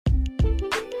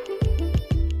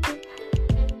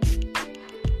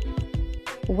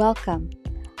Welcome.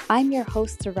 I'm your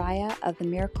host, Soraya of the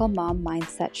Miracle Mom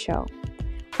Mindset Show.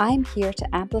 I'm here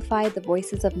to amplify the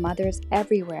voices of mothers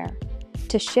everywhere,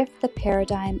 to shift the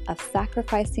paradigm of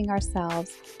sacrificing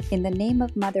ourselves in the name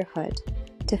of motherhood,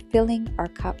 to filling our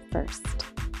cup first.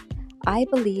 I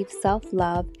believe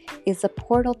self-love is a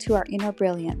portal to our inner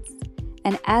brilliance,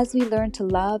 and as we learn to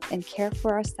love and care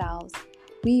for ourselves,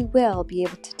 we will be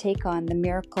able to take on the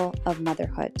miracle of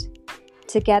motherhood.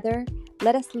 Together,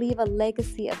 let us leave a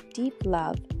legacy of deep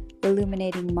love,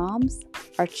 illuminating moms,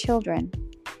 our children,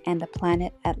 and the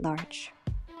planet at large.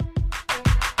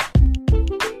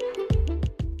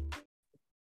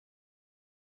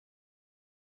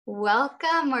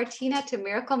 Welcome, Martina, to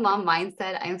Miracle Mom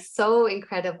Mindset. I'm so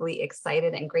incredibly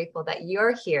excited and grateful that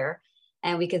you're here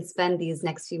and we can spend these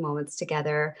next few moments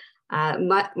together.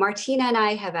 Martina and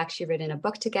I have actually written a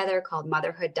book together called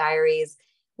Motherhood Diaries,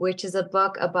 which is a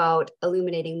book about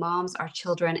illuminating moms, our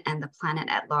children, and the planet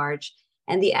at large.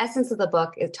 And the essence of the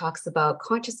book, it talks about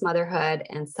conscious motherhood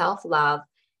and self-love,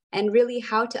 and really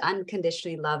how to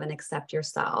unconditionally love and accept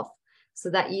yourself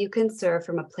so that you can serve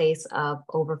from a place of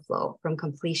overflow, from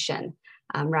completion,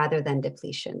 rather than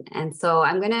depletion. And so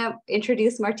I'm going to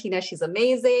introduce Martina. She's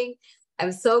amazing.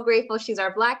 I'm so grateful she's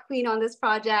our Black Queen on this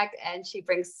project, and she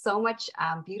brings so much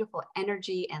beautiful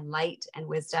energy and light and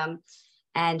wisdom.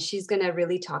 And she's going to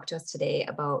really talk to us today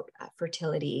about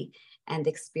fertility and the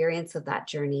experience of that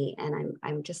journey. And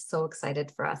I'm just so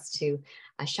excited for us to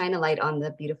shine a light on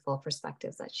the beautiful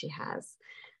perspectives that she has.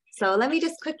 So let me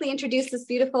just quickly introduce this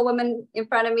beautiful woman in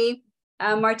front of me.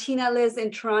 Martina lives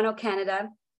in Toronto, Canada.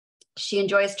 She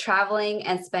enjoys traveling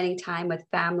and spending time with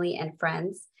family and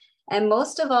friends. And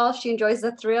most of all, she enjoys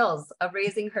the thrills of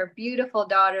raising her beautiful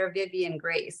daughter, Vivian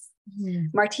Grace.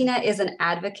 Martina is an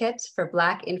advocate for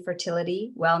Black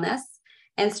infertility wellness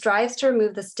and strives to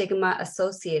remove the stigma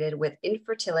associated with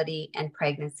infertility and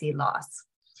pregnancy loss.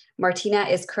 Martina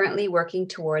is currently working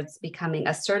towards becoming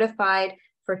a certified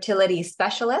fertility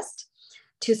specialist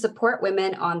to support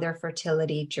women on their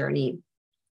fertility journey.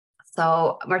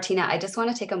 So, Martina, I just want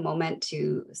to take a moment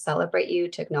to celebrate you,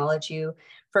 to acknowledge you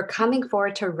for coming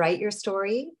forward to write your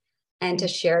story and to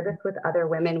share this with other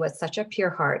women with such a pure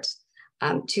heart.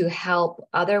 To help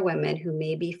other women who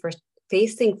may be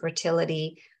facing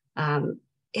fertility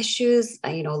issues,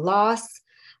 loss,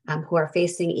 who are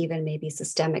facing even maybe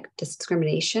systemic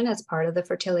discrimination as part of the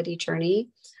fertility journey.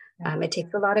 It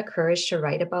takes a lot of courage to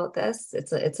write about this.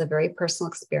 It's a very personal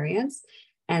experience.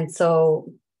 And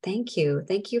so thank you.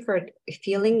 Thank you for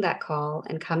feeling that call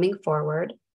and coming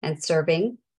forward and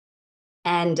serving.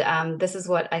 And this is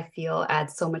what I feel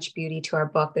adds so much beauty to our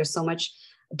book. There's so much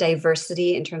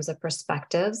diversity in terms of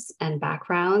perspectives and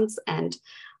backgrounds. And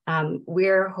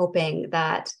we're hoping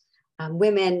that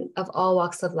women of all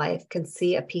walks of life can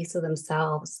see a piece of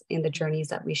themselves in the journeys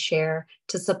that we share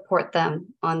to support them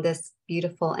on this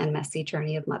beautiful and messy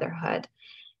journey of motherhood.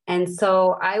 And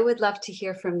so I would love to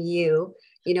hear from you,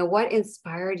 what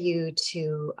inspired you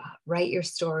to write your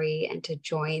story and to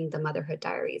join the Motherhood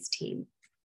Diaries team?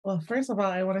 Well, first of all,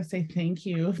 I want to say thank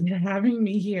you for having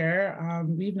me here.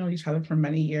 We've known each other for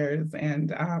many years,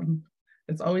 and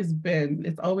it's always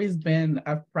been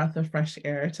a breath of fresh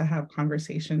air to have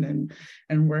conversation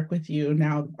and work with you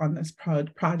now on this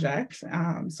project. So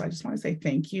I just want to say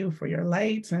thank you for your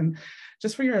light and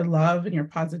just for your love and your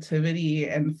positivity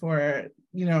and for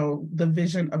the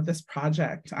vision of this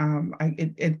project.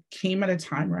 It came at a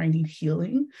time where I need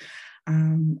healing.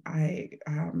 I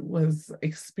was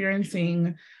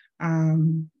experiencing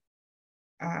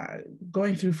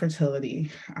going through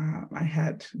fertility. I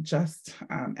had just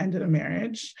ended a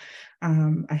marriage.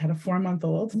 I had a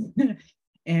 4-month-old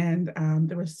and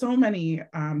there were so many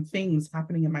things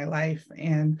happening in my life.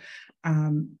 And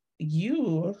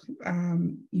you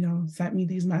sent me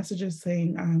these messages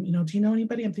saying, do you know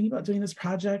anybody? I'm thinking about doing this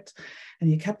project. And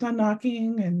you kept on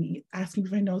knocking and asking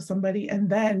if I know somebody. And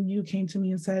then you came to me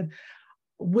and said,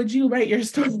 would you write your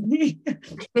story?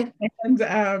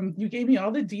 And you gave me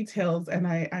all the details, and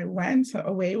I went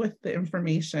away with the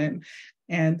information.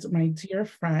 And my dear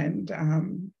friend,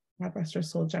 God rest her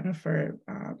soul, Jennifer,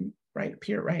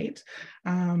 Peer Wright,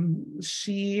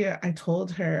 I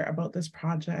told her about this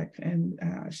project, and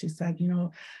she said,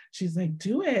 she's like,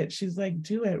 do it. She's like,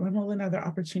 do it. When will another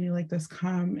opportunity like this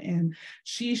come? And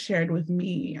she shared with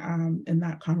me in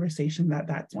that conversation that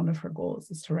that's one of her goals,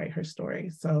 is to write her story.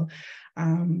 So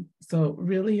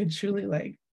really and truly,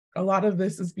 like, a lot of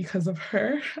this is because of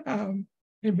her. I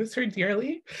miss her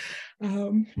dearly,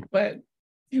 but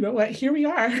you know what, here we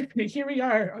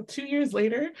are 2 years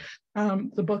later.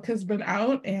 The book has been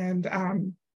out, and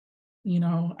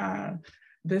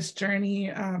this journey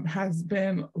has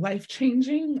been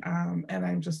life-changing, and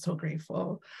I'm just so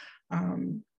grateful.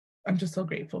 I'm just so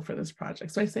grateful for this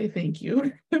project. So I say thank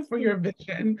you for your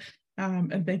vision,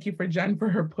 and thank you for Jen for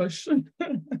her push.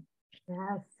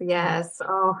 Yes, yes.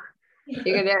 Oh,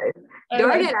 you're gonna,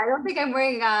 darn it, I don't think I'm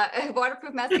wearing a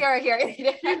waterproof mascara here.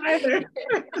 Either.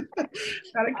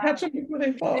 Gotta catch them before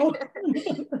they fall. This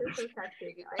is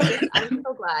touching. I'm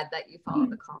so glad that you follow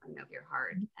the calling of your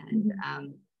heart,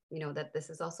 and you know that this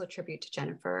is also a tribute to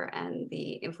Jennifer and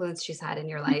the influence she's had in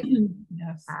your life.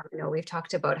 Yes. You know, we've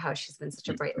talked about how she's been such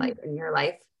a bright light in your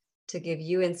life to give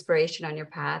you inspiration on your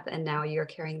path, and now you're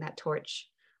carrying that torch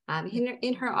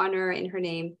in her honor, in her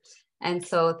name. And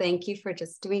so thank you for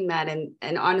just doing that.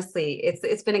 And honestly,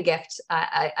 it's been a gift,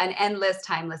 an endless,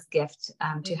 timeless gift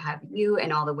to have you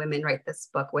and all the women write this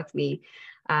book with me.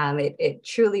 It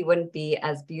truly wouldn't be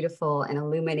as beautiful and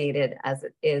illuminated as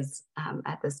it is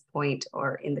at this point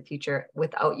or in the future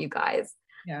without you guys.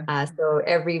 Yeah. So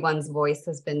everyone's voice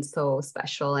has been so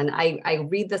special. And I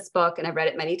read this book, and I've read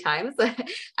it many times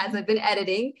as I've been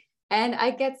editing. And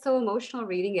I get so emotional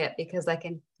reading it because I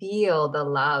can feel the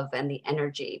love and the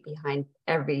energy behind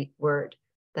every word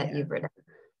that you've written.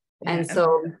 And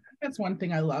so that's one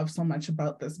thing I love so much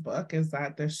about this book, is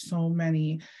that there's so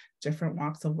many different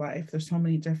walks of life. There's so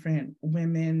many different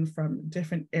women from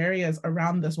different areas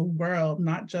around this world,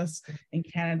 not just in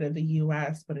Canada, the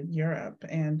US, but in Europe.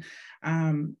 And,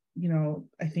 you know,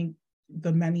 I think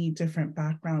the many different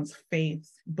backgrounds,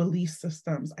 faiths, belief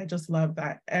systems. I just love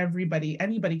that anybody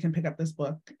can pick up this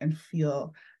book and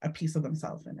feel a piece of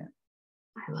themselves in it.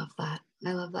 I love that.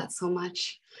 I love that so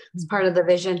much. It's part of the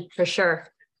vision for sure.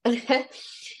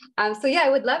 So yeah, I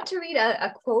would love to read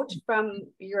a quote from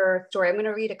your story. I'm going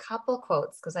to read a couple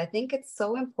quotes because I think it's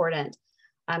so important.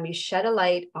 You shed a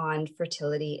light on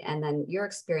fertility and then your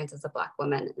experience as a Black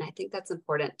woman. And I think that's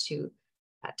important to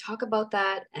talk about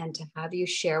that and to have you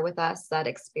share with us that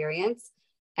experience.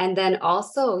 And then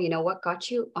also, you know, what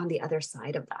got you on the other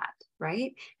side of that,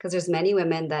 right? Because there's many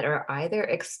women that are either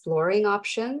exploring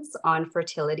options on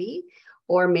fertility,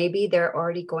 or maybe they're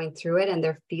already going through it and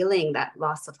they're feeling that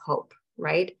loss of hope,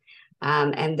 right?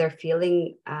 And they're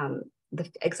feeling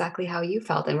exactly how you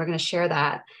felt. And we're going to share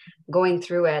that going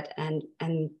through it.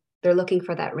 And they're looking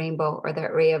for that rainbow or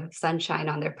that ray of sunshine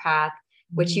on their path,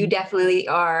 which you definitely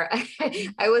are.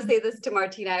 I always say this to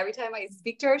Martina. Every time I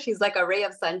speak to her, she's like a ray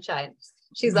of sunshine.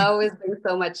 She's always been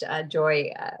so much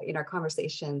joy in our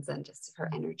conversations and just her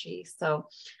energy. So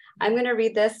I'm going to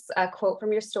read this quote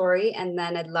from your story, and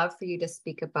then I'd love for you to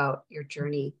speak about your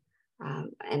journey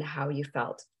and how you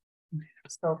felt.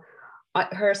 So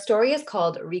her story is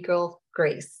called Regal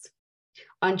Grace.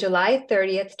 On July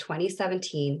 30th,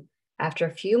 2017, after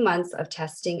a few months of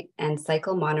testing and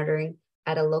cycle monitoring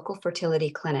at a local fertility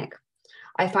clinic,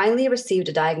 I finally received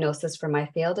a diagnosis for my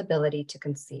failed ability to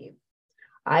conceive.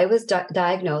 I was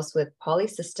diagnosed with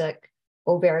polycystic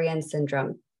ovarian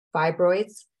syndrome,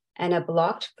 fibroids, and a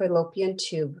blocked fallopian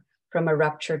tube from a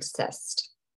ruptured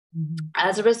cyst.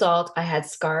 As a result, I had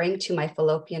scarring to my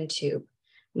fallopian tube.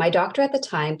 My doctor at the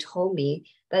time told me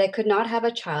that I could not have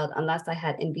a child unless I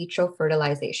had in vitro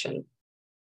fertilization.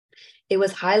 It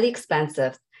was highly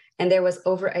expensive, and there was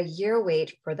over a year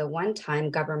wait for the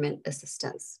one-time government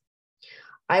assistance.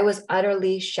 I was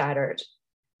utterly shattered.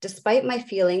 Despite my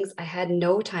feelings, I had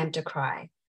no time to cry.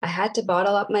 I had to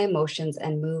bottle up my emotions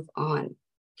and move on.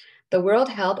 The World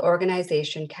Health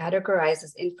Organization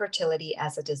categorizes infertility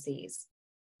as a disease.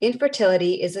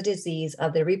 Infertility is a disease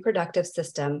of the reproductive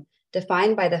system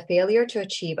defined by the failure to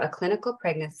achieve a clinical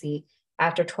pregnancy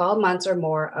after 12 months or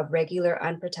more of regular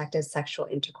unprotected sexual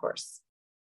intercourse.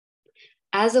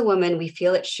 As a woman, we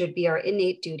feel it should be our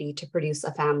innate duty to produce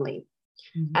a family.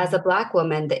 As a Black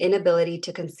woman, the inability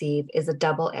to conceive is a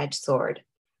double-edged sword.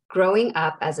 Growing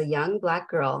up as a young Black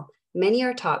girl, many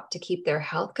are taught to keep their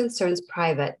health concerns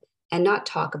private and not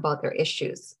talk about their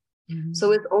issues.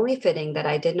 So it's only fitting that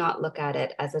I did not look at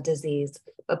it as a disease,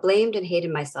 but blamed and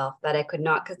hated myself that I could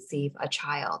not conceive a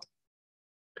child.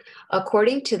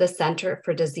 According to the Center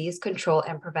for Disease Control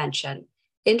and Prevention,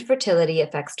 infertility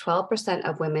affects 12%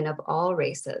 of women of all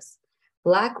races.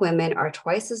 Black women are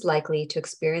twice as likely to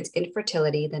experience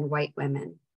infertility than white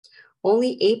women.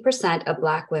 Only 8% of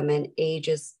Black women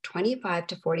ages 25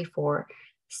 to 44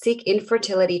 seek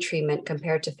infertility treatment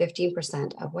compared to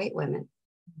 15% of white women.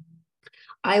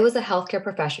 I was a healthcare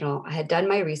professional. I had done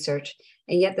my research,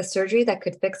 and yet the surgery that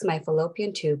could fix my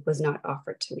fallopian tube was not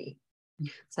offered to me.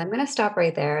 So I'm going to stop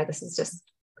right there. This is just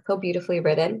so beautifully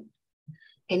written.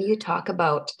 Can you talk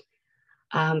about,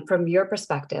 from your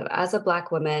perspective as a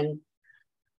Black woman,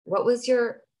 what was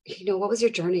your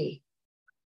journey?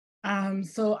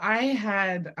 So I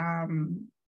had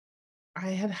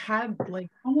like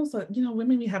almost a,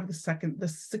 women, we have the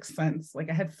sixth sense. Like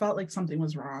I had felt like something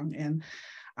was wrong, and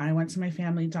I went to my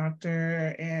family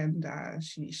doctor, and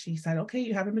she said, okay,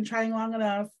 you haven't been trying long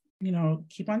enough,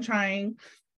 keep on trying.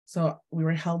 So we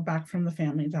were held back from the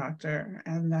family doctor.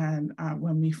 And then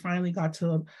when we finally got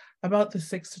to about the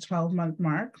 6 to 12 month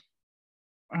mark,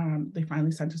 they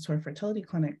finally sent us to a fertility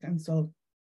clinic. And so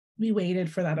we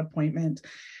waited for that appointment.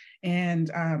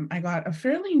 And I got a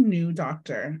fairly new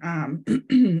doctor. And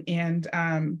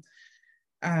when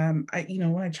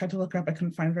I tried to look her up, I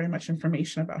couldn't find very much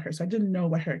information about her. So I didn't know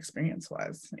what her experience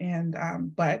was. And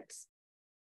but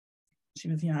she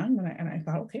was young, and I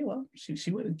thought, okay, well,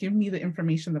 she would give me the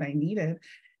information that I needed.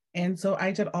 And so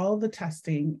I did all the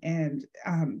testing, and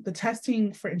the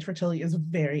testing for infertility is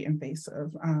very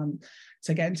invasive.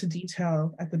 To get into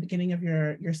detail, at the beginning of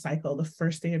your cycle, the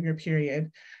first day of your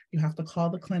period, you have to call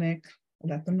the clinic,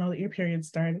 let them know that your period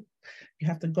started. You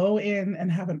have to go in and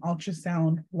have an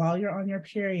ultrasound while you're on your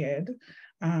period,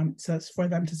 so it's for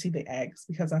them to see the eggs,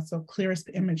 because that's the clearest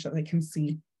image that they can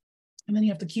see. And then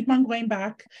you have to keep on going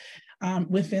back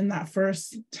within that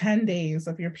first 10 days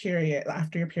of your period,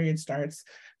 after your period starts,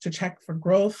 to check for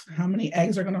growth, how many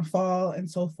eggs are going to fall, and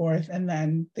so forth. And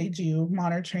then they do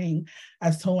monitoring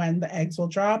as to when the eggs will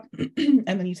drop. And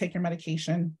then you take your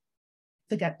medication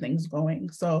to get things going.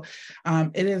 So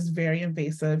it is very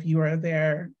invasive. You are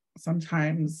there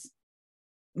sometimes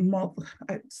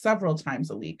several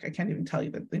times a week. I can't even tell you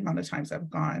the amount of times I've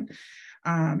gone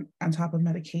on top of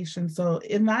medication. So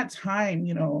in that time,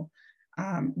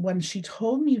 when she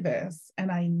told me this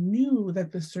and I knew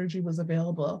that the surgery was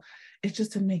available, it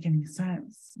just didn't make any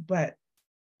sense. But,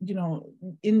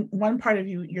 in one part of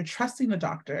you, you're trusting the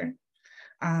doctor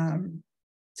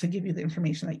to give you the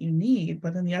information that you need.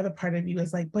 But then the other part of you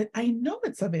is like, but I know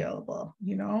it's available,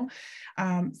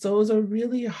 So it was a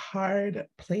really hard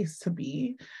place to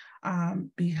be,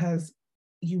 because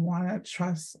you want to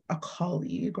trust a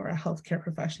colleague or a healthcare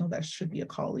professional that should be a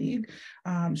colleague.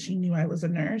 She knew I was a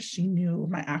nurse. She knew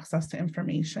my access to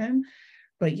information,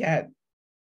 but yet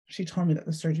she told me that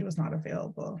the surgery was not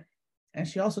available. And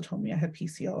she also told me I had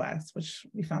PCOS, which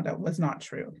we found out was not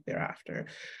true thereafter.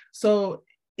 So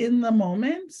in the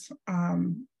moment, I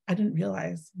didn't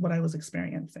realize what I was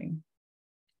experiencing.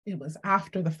 It was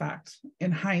after the fact,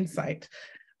 in hindsight,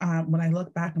 when I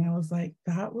look back and I was like,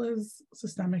 that was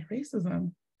systemic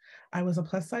racism. I was a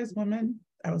plus size woman.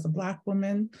 I was a Black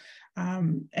woman.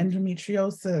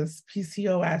 Endometriosis,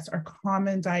 PCOS are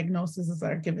common diagnoses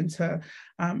that are given to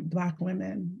Black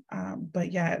women,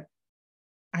 but yet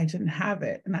I didn't have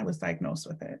it and I was diagnosed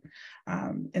with it.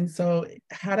 And so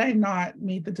had I not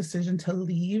made the decision to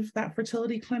leave that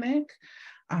fertility clinic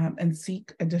and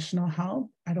seek additional help,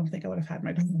 I don't think I would have had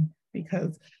my daughter,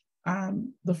 because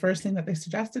the first thing that they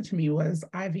suggested to me was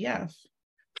IVF.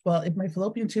 Well, if my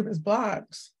fallopian tube is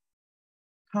blocked,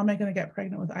 how am I going to get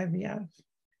pregnant with IVF?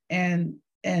 And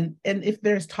if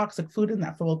there's toxic food in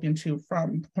that fallopian tube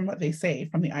from what they say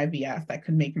from the IVF that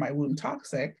could make my womb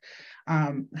toxic,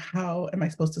 how am I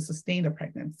supposed to sustain a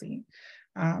pregnancy?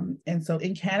 And so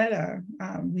in Canada,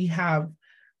 we have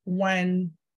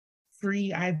one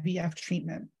free IVF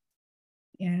treatment,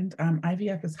 and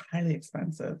IVF is highly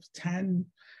expensive, 10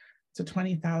 to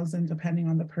 20,000, depending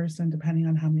on the person, depending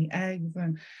on how many eggs,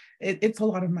 and it's a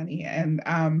lot of money. And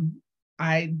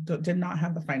I did not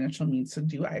have the financial means to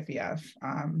do IVF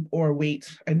or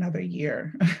wait another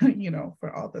year,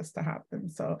 for all this to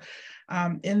happen. So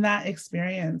in that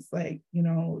experience,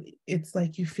 it's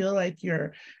like you feel like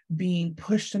you're being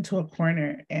pushed into a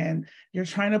corner and you're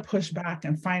trying to push back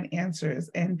and find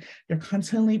answers, and you're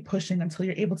constantly pushing until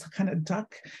you're able to kind of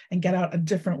duck and get out a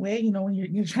different way. When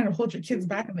you're trying to hold your kids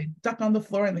back and they duck on the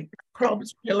floor and they crawl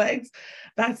between your legs.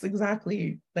 That's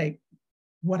exactly like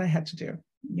what I had to do.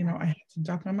 I had to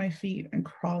duck on my feet and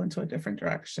crawl into a different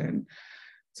direction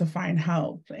to find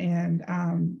help. And,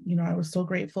 I was so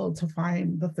grateful to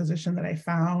find the physician that I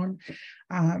found.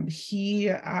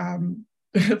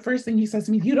 The first thing he says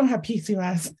to me, "You don't have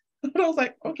PCOS." And I was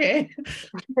like, okay.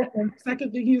 And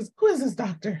second thing, he's, "Who is this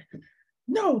doctor?"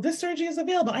 "No, this surgery is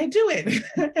available. I do it."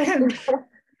 And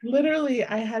literally,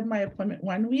 I had my appointment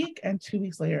 1 week, and 2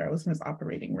 weeks later, I was in his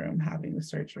operating room having the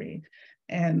surgery.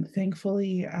 And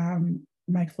thankfully,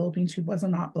 my fallopian tube was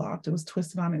not blocked. It was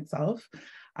twisted on itself.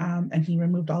 And he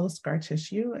removed all the scar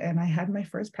tissue. And I had my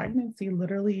first pregnancy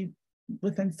literally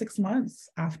within 6 months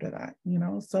after that,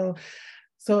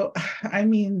 So, I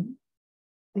mean,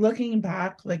 looking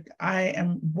back, like, I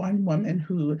am one woman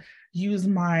who used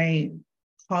my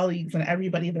colleagues and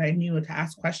everybody that I knew to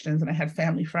ask questions. And I had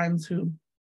family friends who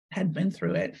had been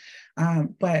through it.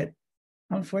 But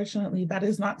unfortunately, that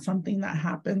is not something that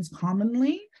happens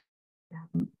commonly.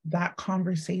 That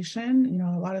conversation,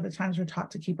 a lot of the times we're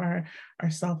taught to keep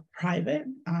ourselves private,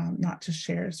 not to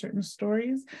share certain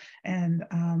stories. And,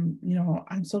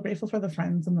 I'm so grateful for the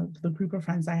friends and the group of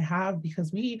friends I have,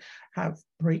 because we have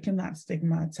broken that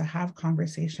stigma to have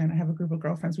conversation. I have a group of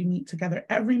girlfriends. We meet together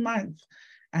every month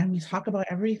and we talk about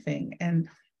everything. And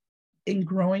in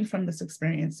growing from this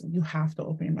experience, you have to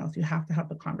open your mouth. You have to have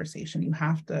the conversation. You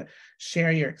have to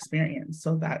share your experience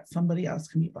so that somebody else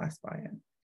can be blessed by it.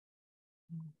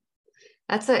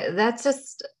 That's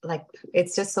just like,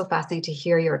 it's just so fascinating to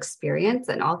hear your experience.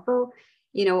 And also,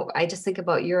 I just think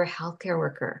about, you're a healthcare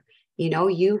worker,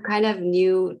 you kind of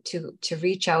knew to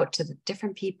reach out to the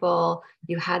different people.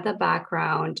 You had the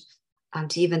background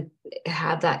to even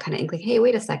have that kind of inkling, hey,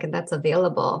 wait a second, that's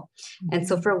available. Mm-hmm. And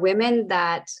so for women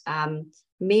that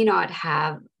may not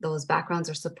have those backgrounds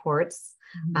or supports,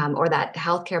 mm-hmm. Or that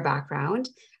healthcare background,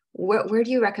 where do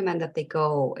you recommend that they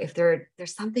go if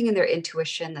there's something in their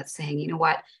intuition that's saying, you know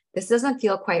what, this doesn't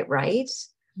feel quite right?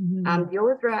 Mm-hmm. Do you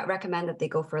always recommend that they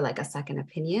go for like a second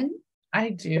opinion?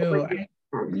 I do.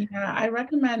 I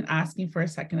recommend asking for a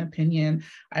second opinion.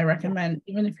 I recommend,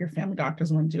 even if your family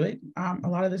doctors won't do it, a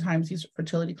lot of the times these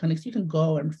fertility clinics, you can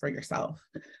go and for yourself.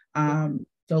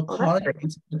 So calling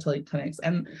into fertility clinics,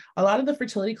 and a lot of the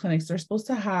fertility clinics, they're supposed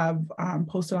to have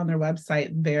posted on their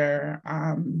website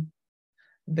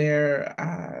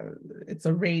it's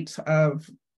a rate of,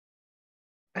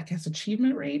 I guess,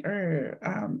 achievement rate or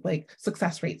like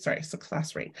success rate.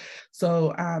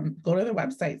 So go to their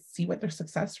website, see what their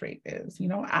success rate is,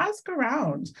 ask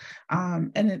around.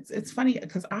 And it's funny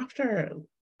because after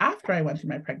I went through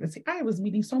my pregnancy, I was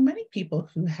meeting so many people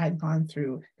who had gone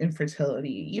through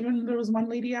infertility. Even there was one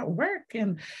lady at work,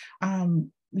 and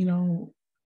I'm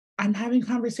having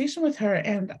conversation with her,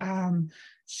 and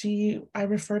I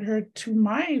referred her to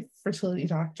my fertility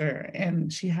doctor,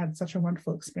 and she had such a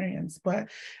wonderful experience. But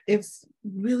it's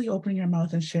really opening your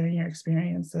mouth and sharing your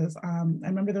experiences. I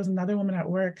remember there was another woman at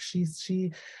work.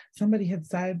 Somebody had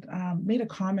said, made a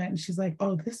comment, and she's like,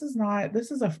 "Oh, this is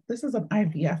an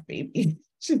IVF baby."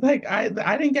 She's like,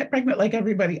 I didn't get pregnant like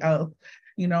everybody else,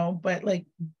 but like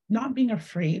not being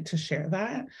afraid to share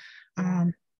that.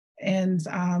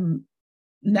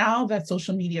 Now that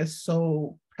social media is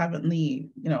so prevalently,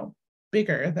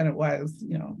 bigger than it was,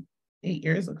 8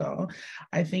 years ago,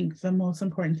 I think the most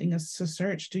important thing is to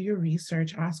search, do your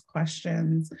research, ask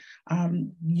questions,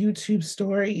 YouTube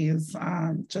stories,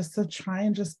 just to try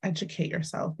and just educate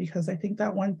yourself. Because I think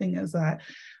that one thing is that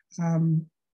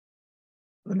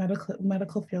the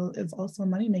medical field is also a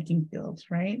money-making field,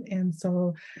 right? And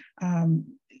so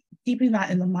keeping that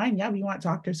in the mind, we want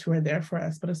doctors who are there for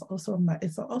us, but it's also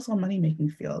a money-making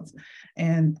field.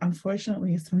 And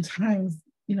unfortunately, sometimes,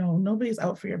 nobody's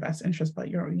out for your best interest, but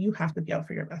you have to be out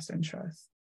for your best interest.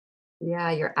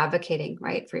 Yeah, you're advocating,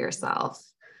 right, for yourself.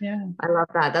 Yeah. I love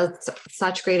that. That's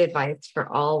such great advice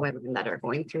for all women that are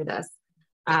going through this.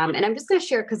 And I'm just going to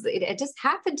share, because it just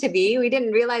happened to be, we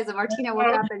didn't realize that Martina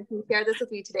woke up and she shared this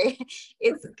with me today.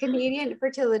 It's Canadian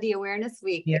Fertility Awareness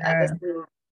Week this week.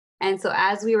 And so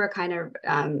as we were kind of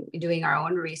doing our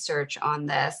own research on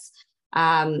this,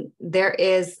 there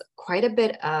is quite a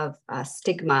bit of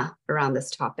stigma around this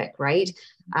topic, right?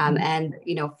 And,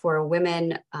 for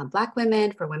women, Black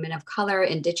women, for women of color,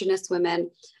 Indigenous women,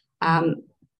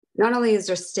 not only is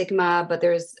there stigma, but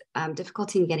there's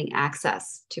difficulty in getting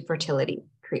access to fertility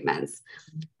treatments,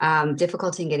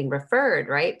 difficulty in getting referred,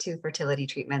 right, to fertility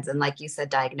treatments. And like you said,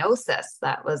 diagnosis,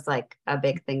 that was like a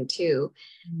big thing too.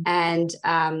 And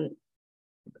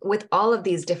with all of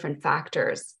these different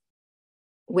factors,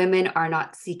 women are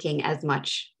not seeking as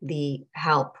much the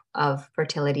help of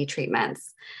fertility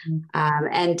treatments.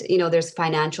 And, there's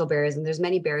financial barriers, and there's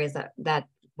many barriers that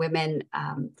women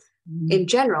in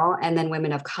general, and then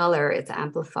women of color, it's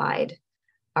amplified,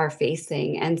 are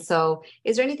facing. And so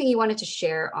is there anything you wanted to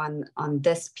share on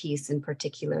this piece in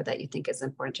particular that you think is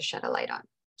important to shed a light on?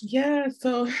 Yeah,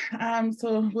 so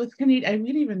with Canadian, I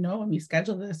didn't even know when we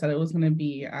scheduled this that it was going to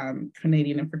be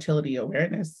Canadian Infertility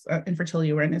Awareness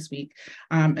Week,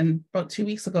 and about 2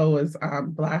 weeks ago was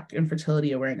Black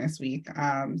Infertility Awareness Week.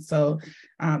 So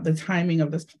the timing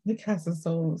of this podcast is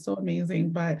so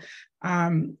amazing. But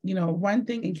one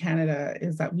thing in Canada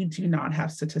is that we do not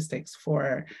have statistics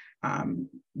for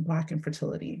Black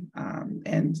infertility,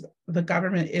 and the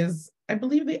government is, I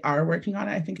believe they are working on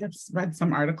it. I think I've read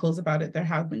some articles about it. There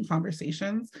have been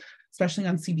conversations, especially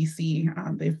on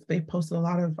CBC. They've posted a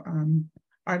lot of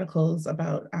articles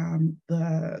about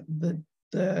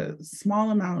the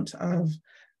small amount of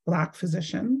Black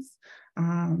physicians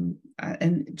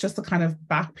And just to kind of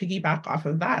piggyback off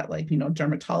of that, like, you know,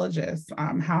 dermatologists,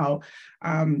 how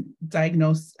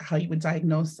you would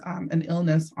diagnose an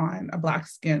illness on a black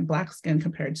skin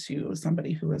compared to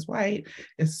somebody who is white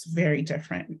is very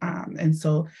different. And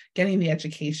so getting the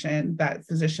education that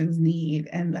physicians need,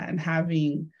 and then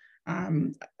having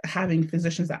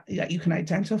physicians that you can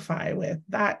identify with,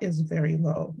 that is very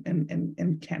low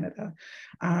in Canada.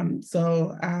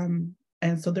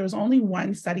 And so there was only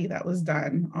one study that was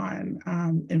done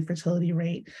on infertility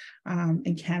rate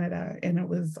in Canada, and it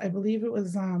was, I believe it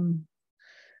was done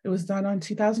on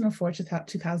 2004 to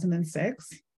 2006.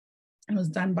 It was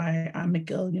done by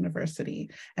McGill University,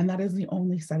 and that is the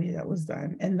only study that was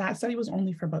done. And that study was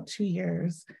only for about 2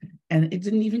 years, and it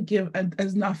didn't even give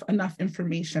enough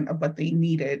information of what they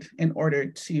needed in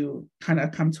order to kind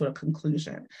of come to a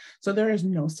conclusion. So there is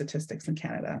no statistics in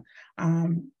Canada.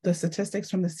 The statistics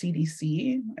from the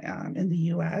CDC in the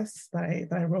US that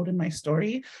I wrote in my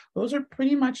story, those are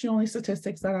pretty much the only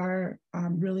statistics that are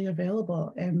really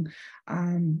available. And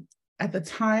at the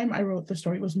time I wrote the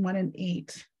story, it was 1 in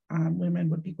 8 women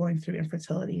would be going through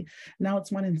infertility. Now it's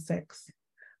 1 in 6.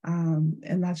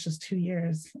 And that's just 2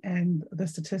 years. And the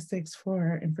statistics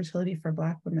for infertility for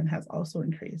Black women has also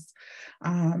increased.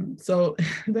 So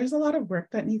there's a lot of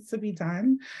work that needs to be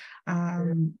done,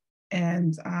 and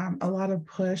a lot of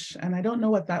push. And I don't know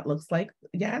what that looks like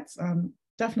yet.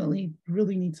 Definitely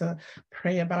really need to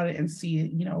pray about it and see,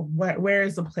 you know, where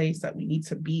is the place that we need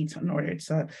to be in order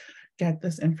to get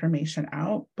this information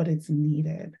out, but it's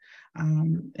needed.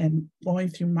 And going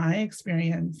through my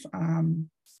experience,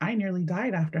 I nearly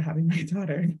died after having my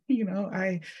daughter. You know,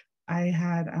 I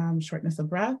had shortness of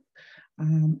breath.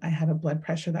 I had a blood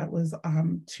pressure that was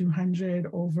 200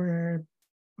 over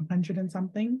 100 and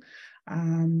something.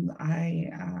 I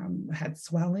had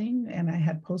swelling, and I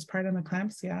had postpartum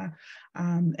eclampsia.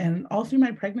 And all through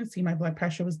my pregnancy, my blood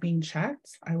pressure was being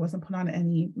checked. I wasn't put on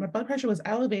my blood pressure was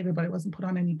elevated, but I wasn't put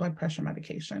on any blood pressure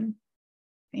medication.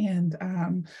 And,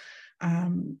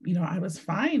 you know, I was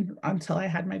fine until I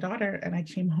had my daughter, and I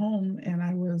came home and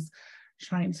I was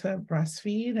trying to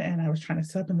breastfeed, and I was trying to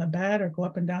sit up in the bed or go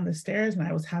up and down the stairs, and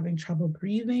I was having trouble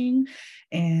breathing.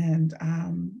 And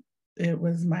it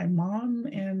was my mom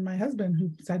and my husband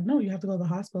who said, no, you have to go to the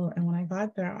hospital. And when I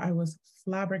got there, I was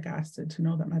flabbergasted to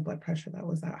know that my blood pressure that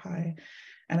was that high.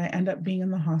 And I ended up being in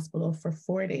the hospital for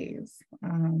 4 days,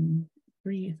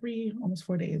 almost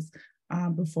 4 days,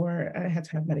 before I had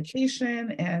to have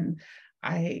medication. And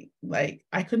I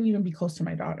couldn't even be close to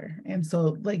my daughter. And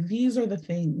so, like, these are the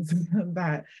things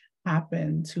that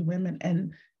happen to women.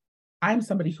 And I'm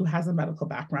somebody who has a medical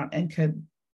background and could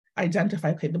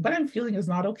identify, okay, what I'm feeling is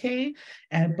not okay.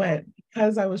 But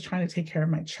because I was trying to take care of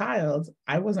my child,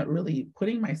 I wasn't really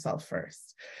putting myself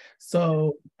first.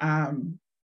 So in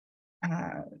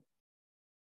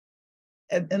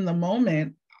the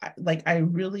moment, I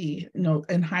really, you know,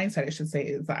 in hindsight, I should say,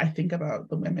 is that I think about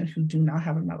the women who do not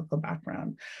have a medical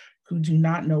background, who do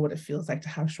not know what it feels like to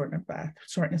have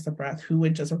shortness of breath, who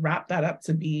would just wrap that up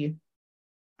to be,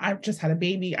 I've just had a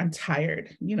baby, I'm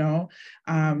tired, you know,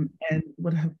 and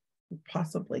would have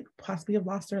possibly have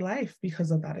lost their life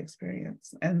because of that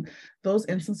experience. And those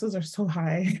instances are so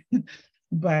high.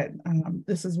 But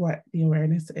this is what the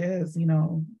awareness is, you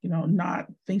know, not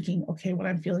thinking, okay, what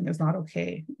I'm feeling is not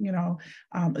okay, you know,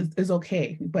 is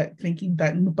okay, but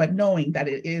knowing that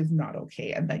it is not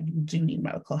okay, and that you do need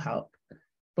medical help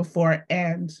before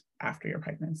and after your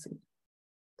pregnancy.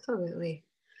 Absolutely.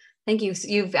 Thank you. So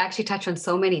you've actually touched on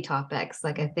so many topics.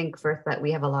 Like, I think first that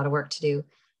we have a lot of work to do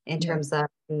in terms of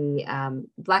the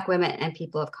Black women and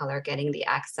people of color getting the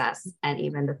access and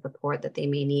even the support that they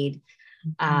may need.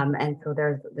 And so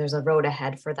there's a road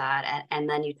ahead for that. And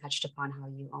then you touched upon how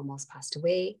you almost passed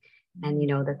away, and, you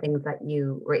know, the things that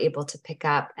you were able to pick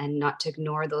up and not to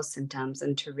ignore those symptoms,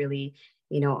 and to really,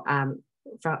 you know,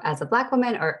 as a Black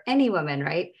woman, or any woman,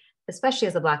 right? Especially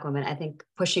as a Black woman, I think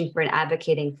pushing for and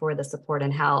advocating for the support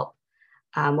and help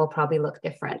will probably look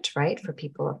different, right, for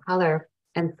people of color.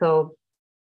 And so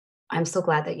I'm so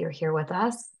glad that you're here with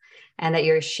us and that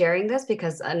you're sharing this,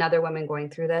 because another woman going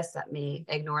through this that may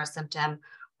ignore a symptom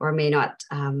or may not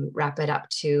wrap it up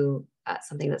to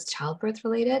something that's childbirth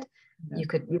related, you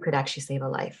could actually save a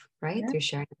life, right? Through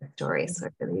sharing the story. So I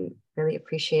really, really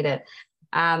appreciate it.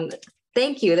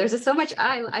 Thank you. There's just so much.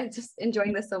 I'm just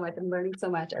enjoying this so much. I'm learning so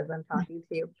much as I'm talking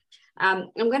to you.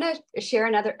 I'm going to share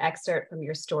another excerpt from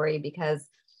your story, because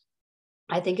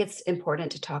I think it's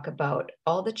important to talk about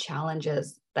all the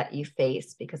challenges that you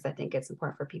face, because I think it's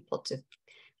important for people to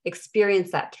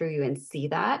experience that through you and see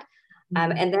that.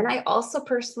 And then I also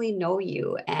personally know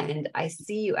you, and I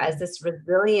see you as this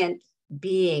resilient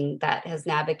being that has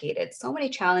navigated so many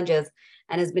challenges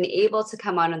and has been able to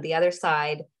come on the other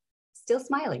side still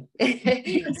smiling,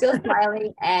 still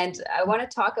smiling. And I want to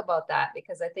talk about that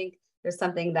because I think there's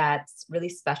something that's really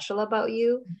special about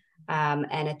you. And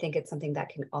I think it's something that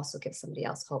can also give somebody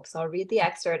else hope. So I'll read the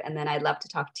excerpt and then I'd love to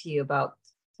talk to you about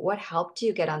what helped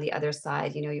you get on the other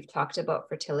side. You know, you've talked about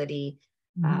fertility,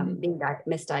 being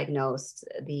misdiagnosed,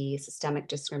 the systemic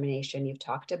discrimination. You've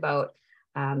talked about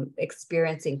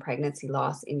experiencing pregnancy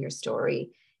loss in your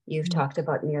story. You've talked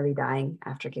about nearly dying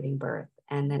after giving birth,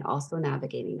 and then also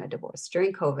navigating a divorce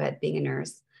during COVID, being a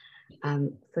nurse.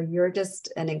 So you're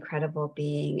just an incredible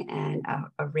being and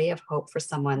a ray of hope for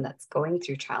someone that's going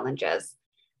through challenges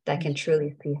that can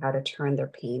truly see how to turn their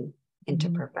pain into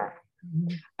purpose.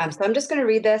 So I'm just going to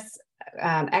read this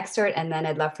excerpt, and then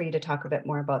I'd love for you to talk a bit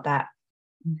more about that.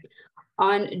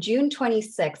 On June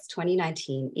 26,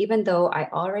 2019, even though I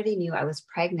already knew I was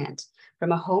pregnant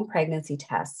from a home pregnancy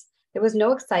test, there was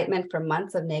no excitement for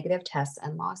months of negative tests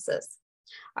and losses.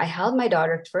 I held my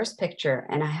daughter's first picture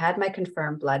and I had my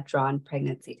confirmed blood drawn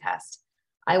pregnancy test.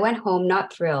 I went home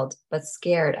not thrilled, but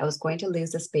scared I was going to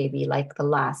lose this baby like the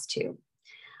last two.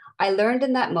 I learned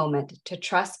in that moment to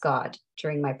trust God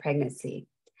during my pregnancy.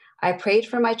 I prayed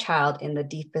for my child in the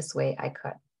deepest way I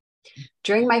could.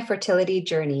 During my fertility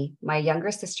journey, my younger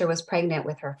sister was pregnant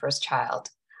with her first child.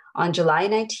 On July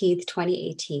 19th,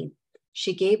 2018,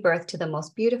 she gave birth to the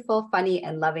most beautiful, funny,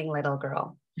 and loving little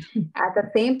girl. At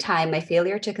the same time, my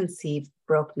failure to conceive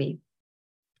broke me.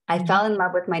 I fell in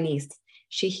love with my niece.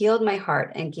 She healed my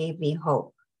heart and gave me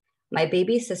hope. My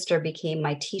baby sister became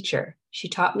my teacher. She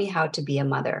taught me how to be a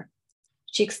mother.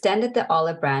 She extended the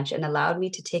olive branch and allowed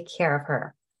me to take care of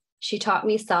her. She taught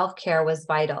me self-care was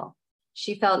vital.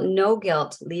 She felt no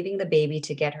guilt leaving the baby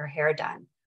to get her hair done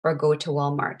or go to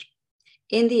Walmart.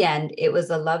 In the end, it was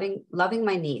loving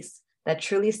my niece that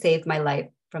truly saved my life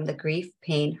from the grief,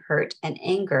 pain, hurt, and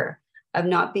anger of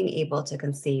not being able to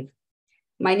conceive.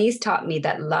 My niece taught me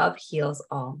that love heals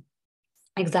all.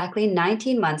 Exactly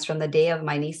 19 months from the day of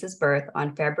my niece's birth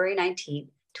on February 19,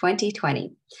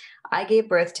 2020, I gave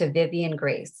birth to Vivian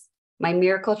Grace. My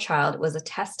miracle child was a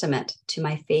testament to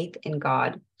my faith in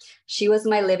God. She was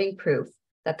my living proof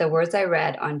that the words I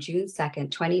read on June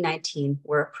 2nd, 2019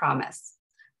 were a promise.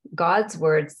 God's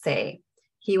words say,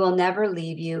 He will never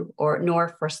leave you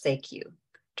nor forsake you.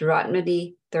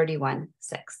 Deuteronomy 31:6.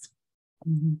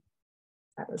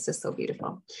 That was just so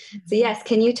beautiful. So yes,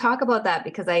 can you talk about that?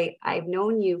 Because I've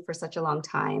known you for such a long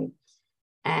time,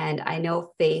 and I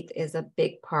know faith is a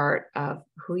big part of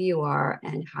who you are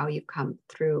and how you've come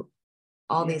through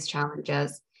all these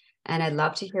challenges. And I'd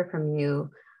love to hear from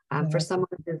you. For someone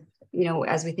who, you know,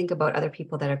 as we think about other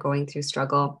people that are going through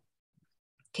struggle,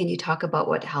 can you talk about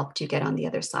what helped you get on the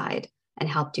other side and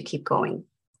helped you keep going?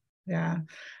 Yeah.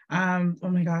 Oh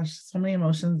my gosh, so many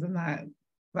emotions in that.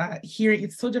 But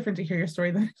it's so different to hear your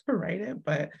story than to write it,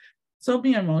 but so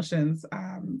many emotions.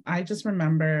 I just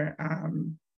remember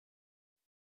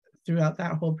throughout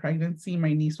that whole pregnancy,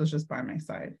 my niece was just by my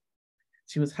side.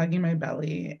 She was hugging my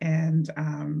belly, and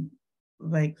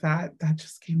like that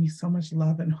just gave me so much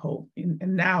love and hope.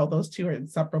 And now those two are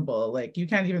inseparable. Like you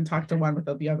can't even talk to one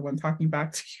without the other one talking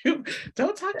back to you.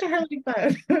 Don't talk to her like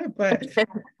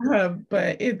that.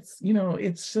 But it's, you know,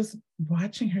 it's just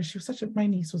watching her. She was my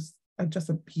niece was just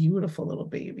a beautiful little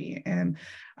baby. And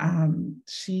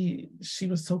she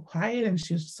was so quiet and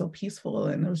she was so peaceful.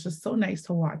 And it was just so nice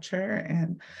to watch her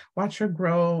and watch her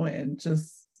grow and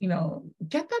just, you know,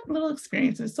 get that little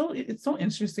experience. It's so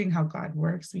interesting how God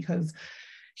works, because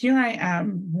here I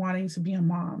am wanting to be a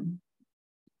mom,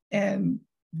 and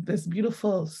this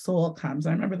beautiful soul comes.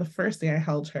 I remember the first day I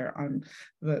held her on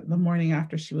the morning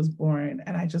after she was born,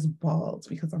 and I just bawled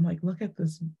because I'm like, look at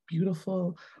this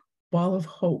beautiful ball of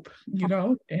hope, you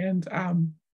know? And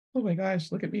oh my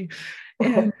gosh, look at me.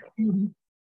 And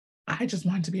I just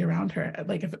wanted to be around her.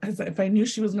 Like if I knew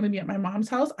she was going to be at my mom's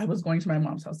house, I was going to my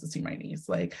mom's house to see my niece.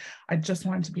 Like I just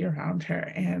wanted to be around her.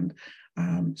 And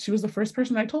she was the first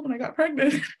person I told when I got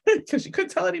pregnant because she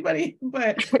couldn't tell anybody.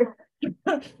 But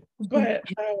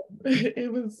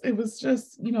it was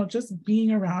just, you know, just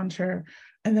being around her,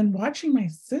 and then watching my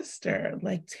sister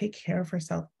like take care of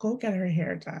herself, go get her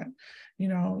hair done, you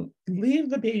know,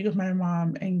 leave the baby with my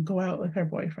mom and go out with her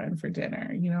boyfriend for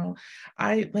dinner. You know,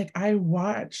 I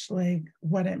watched like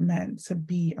what it meant to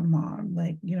be a mom,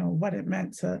 like, you know, what it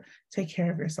meant to take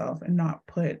care of yourself and not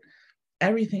put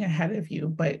everything ahead of you,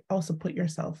 but also put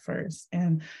yourself first.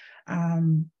 And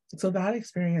so that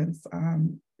experience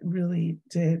really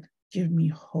did give me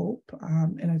hope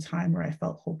in a time where I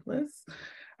felt hopeless.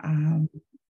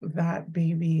 That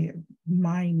baby,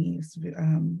 my niece,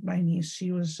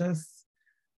 she was just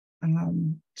her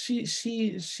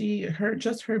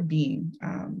being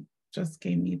just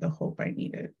gave me the hope I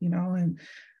needed, and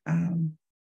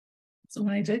so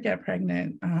when I did get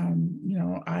pregnant,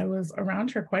 I was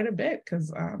around her quite a bit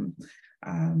because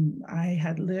I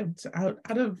had lived out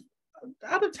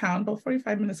of town, about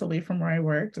 45 minutes away from where I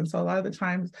worked. And so a lot of the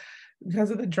times,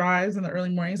 because of the drives in the early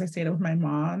mornings, I stayed with my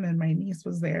mom, and my niece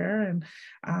was there. And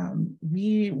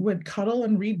we would cuddle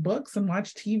and read books and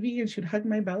watch TV, and she'd hug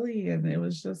my belly. And it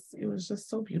was just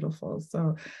so beautiful.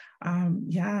 So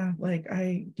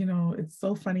it's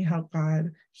so funny how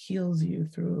God heals you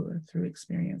through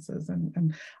experiences.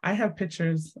 And I have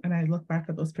pictures, and I look back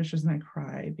at those pictures and I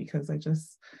cry because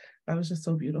that was just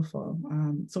so beautiful.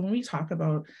 So when we talk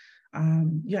about,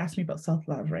 you asked me about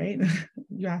self-love, right?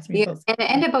 You asked me about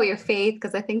and about your faith,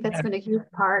 because I think that's been a huge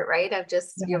part, right, of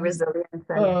just your resilience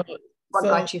and what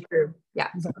got you through. Yeah,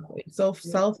 exactly. So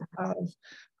self-love,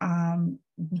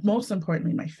 most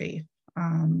importantly, my faith.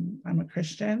 I'm a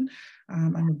Christian.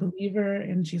 I'm a believer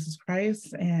in Jesus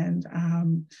Christ, and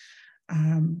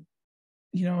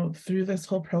through this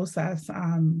whole process,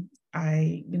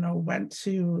 I, went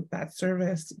to that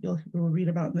service you'll read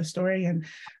about in the story, and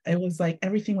it was like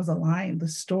everything was aligned, the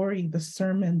story, the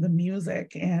sermon, the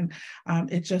music, and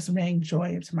it just rang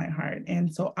joy into my heart.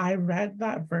 And so I read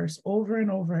that verse over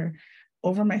and over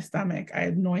my stomach. I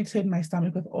anointed my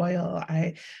stomach with oil.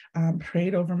 I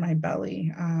prayed over my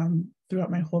belly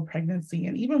throughout my whole pregnancy.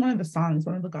 And even one of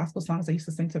the gospel songs I used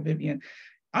to sing to Vivian,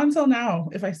 until now,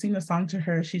 if I sing the song to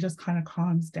her, she just kind of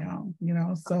calms down,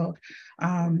 So,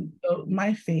 so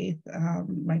my faith,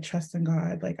 my trust in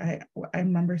God, like I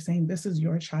remember saying, this is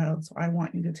your child, so I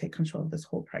want you to take control of this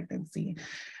whole pregnancy.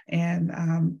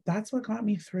 And that's what got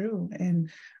me through. And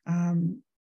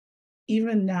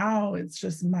even now, it's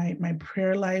just my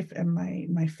prayer life and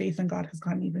my faith in God has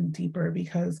gotten even deeper,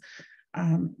 because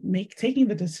taking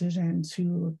the decision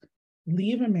to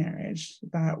leave a marriage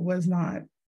that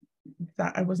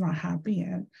I was not happy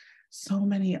in, so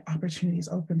many opportunities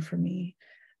opened for me.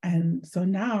 And so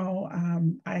now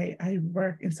I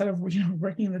work, instead of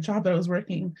working the job that I was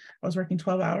working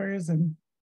 12 hours and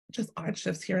just odd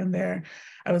shifts here and there.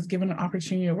 I was given an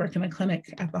opportunity to work in a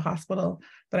clinic at the hospital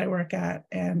that I work at.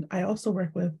 And I also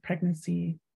work with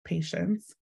pregnancy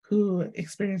patients who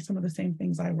experience some of the same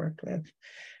things I worked with.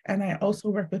 And I also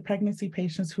work with pregnancy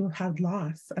patients who have had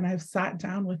loss. And I've sat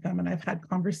down with them and I've had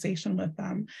conversation with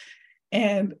them.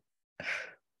 And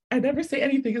I never say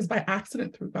anything is by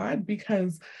accident through God,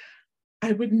 because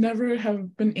I would never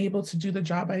have been able to do the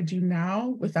job I do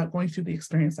now without going through the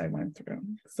experience I went through.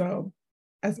 So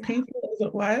as painful as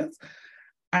it was,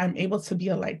 I'm able to be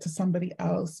a light to somebody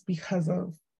else because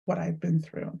of what I've been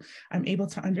through. I'm able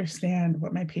to understand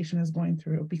what my patient is going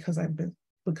through because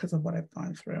of what I've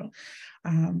gone through.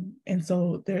 And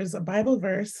so there's a Bible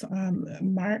verse,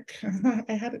 Mark,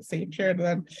 I had it saved here,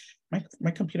 then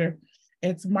my computer.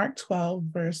 It's Mark 12,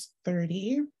 verse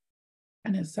 30.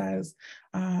 And it says,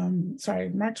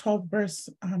 Mark 12, verse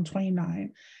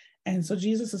 29. And so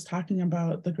Jesus is talking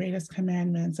about the greatest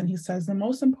commandments. And he says, the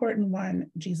most important one,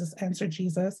 Jesus answered,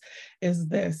 is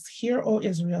this: Hear, O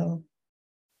Israel,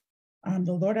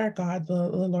 the Lord our God, the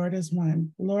Lord is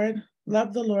one. Lord,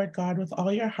 love the Lord God with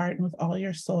all your heart and with all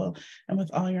your soul and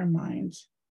with all your mind.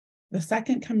 The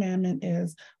second commandment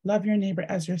is love your neighbor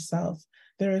as yourself.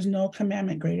 There is no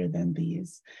commandment greater than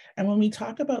these. And when we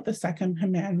talk about the second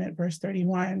commandment, verse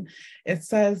 31, it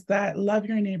says that love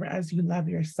your neighbor as you love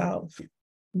yourself,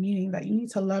 meaning that you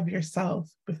need to love yourself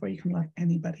before you can love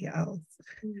anybody else.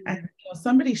 Mm-hmm. And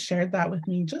somebody shared that with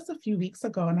me just a few weeks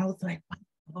ago, and I was like,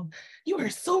 wow, you are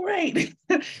so right.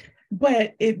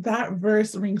 But that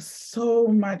verse rings so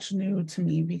much new to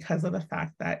me because of the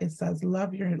fact that it says,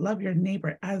 love your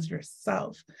neighbor as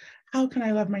yourself. How can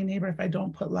I love my neighbor if I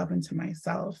don't put love into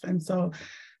myself? And so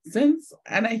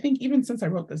I think even since I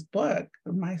wrote this book,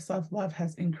 my self-love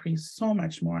has increased so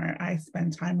much more. I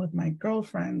spend time with my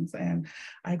girlfriends, and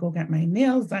I go get my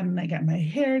nails done, and I get my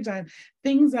hair done,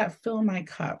 things that fill my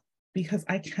cup, because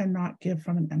I cannot give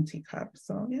from an empty cup.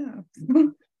 So yeah.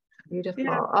 Beautiful.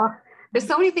 Yeah. Oh, there's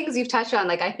so many things you've touched on.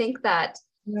 Like, I think that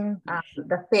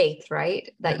the faith, right?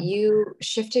 That you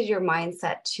shifted your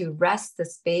mindset to rest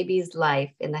this baby's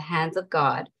life in the hands of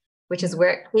God, which is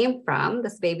where it came from.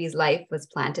 This baby's life was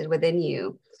planted within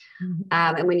you. Mm-hmm.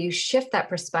 And when you shift that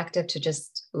perspective to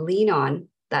just lean on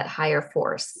that higher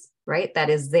force, right? That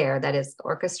is there, that is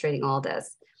orchestrating all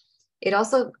this. It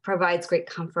also provides great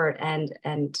comfort and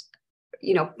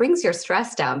brings your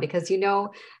stress down, because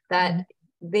that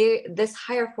this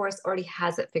higher force already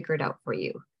has it figured out for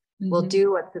you. Mm-hmm. Will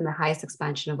do what's in the highest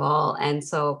expansion of all. And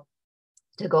so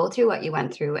to go through what you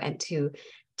went through and to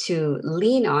to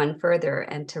lean on further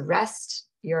and to rest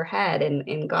your head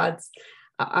in God's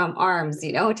arms,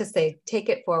 you know, to say, take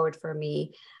it forward for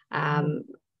me,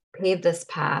 pave this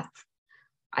path.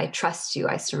 I trust you.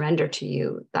 I surrender to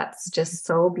you. That's just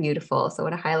so beautiful. So I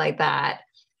want to highlight that.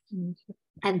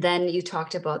 And then you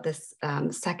talked about this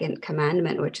second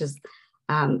commandment, which is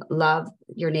love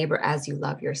your neighbor as you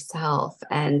love yourself.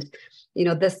 And, you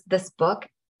know, this book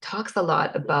talks a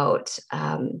lot about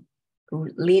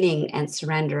leaning and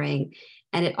surrendering.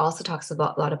 And it also talks a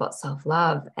lot about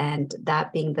self-love, and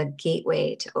that being the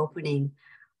gateway to opening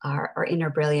our inner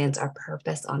brilliance, our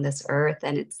purpose on this earth.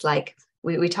 And it's like,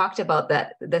 we talked about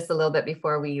this a little bit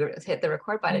before we hit the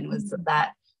record button, was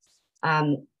that,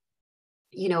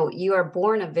 you know, you are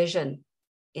born a vision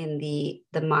in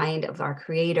the mind of our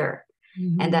creator.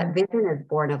 And that vision is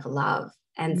born of love.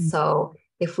 And so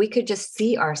if we could just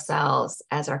see ourselves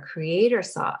as our creator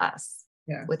saw us,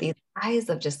 with these eyes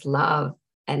of just love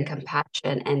and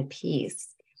compassion and peace,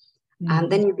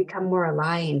 then you become more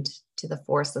aligned to the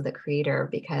force of the creator,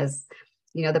 because,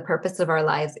 you know, the purpose of our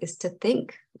lives is to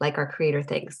think like our creator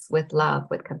thinks, with love,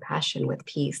 with compassion, with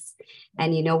peace.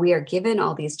 And, you know, we are given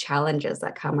all these challenges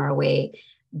that come our way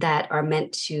that are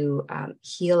meant to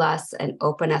heal us and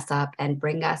open us up and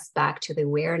bring us back to the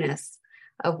awareness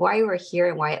of why we're here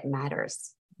and why it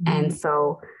matters. And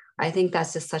so I think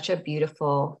that's just such a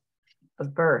beautiful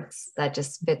verse that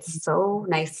just fits so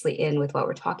nicely in with what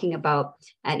we're talking about,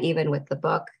 and even with the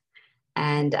book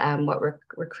and what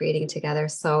we're creating together.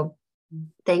 So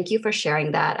thank you for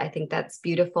sharing that. I think that's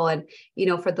beautiful. And, you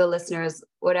know, for the listeners,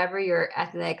 whatever your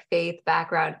ethnic, faith,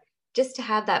 background, just to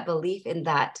have that belief in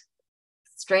that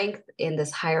strength in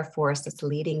this higher force that's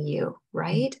leading you,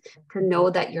 right? To know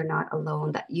that you're not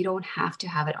alone, that you don't have to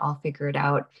have it all figured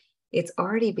out. It's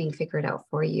already being figured out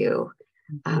for you.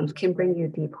 Can bring you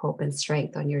deep hope and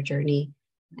strength on your journey.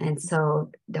 And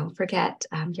so don't forget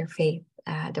your faith.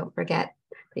 Don't forget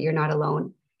that you're not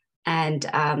alone. And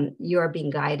you are being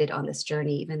guided on this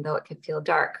journey, even though it can feel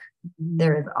dark.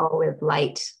 There is always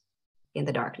light in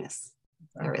the darkness.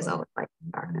 There is always light in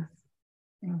the darkness.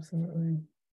 Absolutely.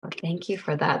 Well, thank you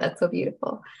for that. That's so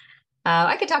beautiful.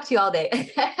 I could talk to you all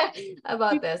day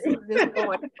about this. This is so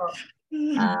wonderful.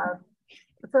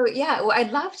 So yeah, well,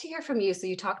 I'd love to hear from you. So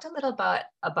you talked a little bit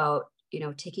about, you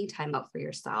know, taking time out for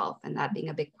yourself, and that being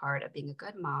a big part of being a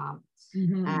good mom,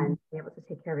 and be able to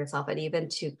take care of yourself, and even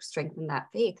to strengthen that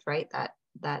faith, right?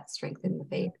 That strengthen the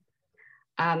faith.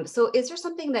 So is there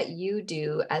something that you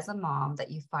do as a mom that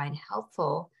you find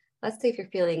helpful? Let's say if you're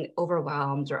feeling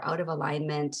overwhelmed or out of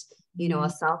alignment, you know, a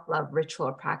self-love ritual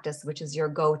or practice, which is your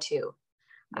go-to,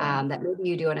 that maybe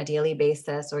you do on a daily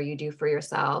basis or you do for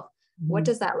yourself. What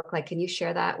does that look like? Can you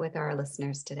share that with our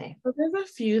listeners today? So there's a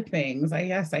few things, I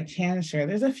guess I can share.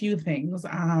 There's a few things.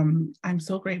 I'm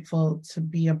so grateful to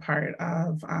be a part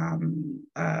of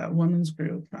a women's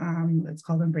group. It's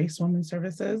called Embrace Women's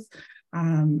Services.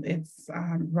 It's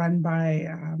run by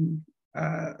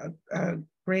a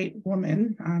great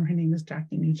woman. Her name is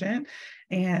Jackie Nugent.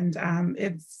 And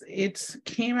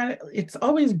it's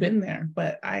always been there,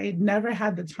 but I never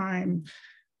had the time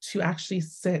to actually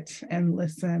sit and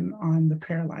listen on the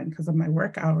prayer line because of my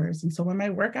work hours. And so when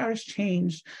my work hours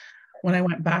changed, when I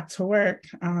went back to work,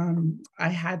 I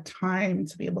had time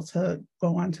to be able to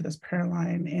go onto this prayer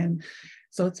line. And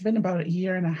so it's been about 1.5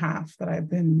 years that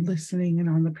I've been listening in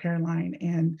on the prayer line.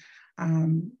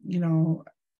 And, you know,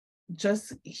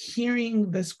 just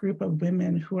hearing this group of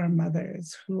women who are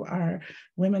mothers, who are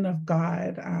women of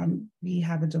God. We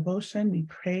have a devotion, we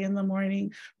pray in the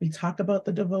morning, we talk about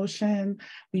the devotion,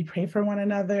 we pray for one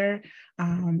another,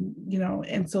 you know,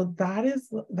 and so that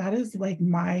is like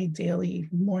my daily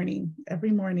morning,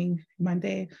 every morning,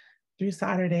 Monday through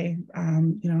Saturday.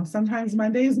 You know, sometimes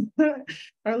Mondays are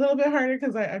a little bit harder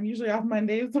because I'm usually off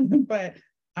Mondays,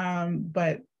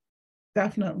 but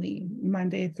definitely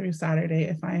Monday through Saturday,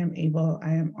 if I am able, I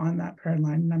am on that prayer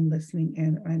line and I'm listening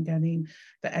in and I'm getting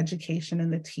the education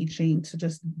and the teaching to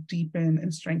just deepen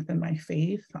and strengthen my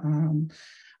faith.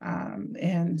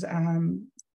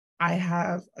 I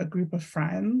have a group of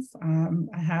friends.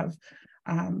 I have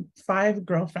 5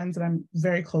 girlfriends that I'm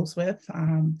very close with.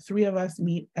 3 of us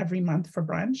meet every month for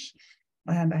brunch,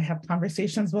 and I have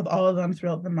conversations with all of them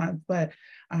throughout the month. But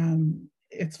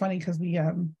it's funny because we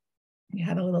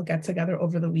had a little get together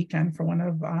over the weekend for one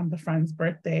of the friends'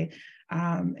 birthday.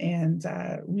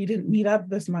 We didn't meet up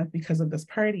this month because of this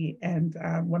party. And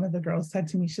one of the girls said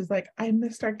to me, she's like, I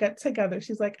missed our get together.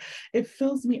 She's like, it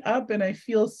fills me up and I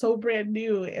feel so brand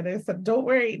new. And I said, don't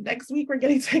worry, next week we're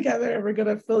getting together and we're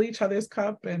going to fill each other's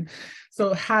cup. And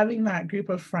so having that group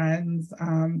of friends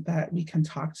that we can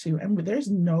talk to, and there's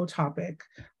no topic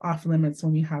off limits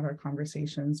when we have our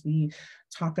conversations. We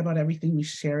talk about everything, we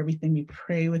share everything, we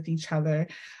pray with each other.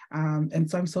 And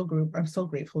so I'm so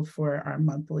grateful for our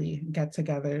monthly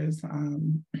get-togethers.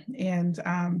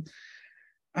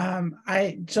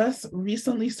 I just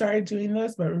recently started doing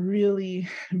this, but really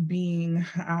being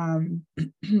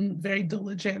very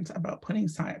diligent about putting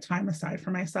time aside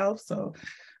for myself. So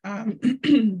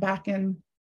back in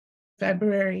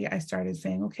February, I started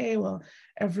saying, okay, well,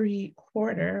 every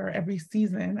quarter or every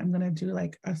season, I'm going to do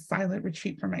like a silent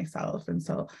retreat for myself. And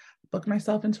so book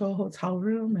myself into a hotel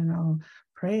room and I'll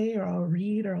pray or I'll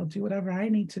read or I'll do whatever I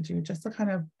need to do just to kind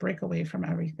of break away from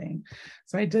everything.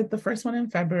 So I did the first one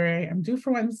in February. I'm due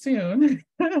for one soon.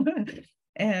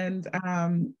 And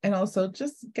also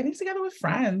just getting together with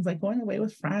friends, like going away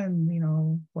with friends, you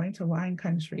know, going to wine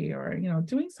country or, you know,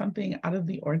 doing something out of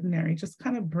the ordinary, just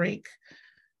kind of break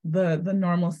the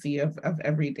normalcy of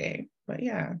every day. But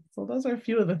yeah, so those are a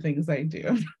few of the things I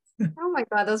do. Oh my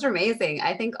God, those are amazing.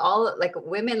 I think all like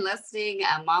women listening,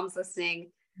 moms listening,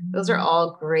 those are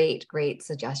all great, great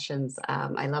suggestions.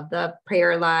 I love the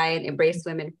prayer line, Embrace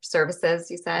Women Services,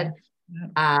 you said.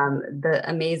 The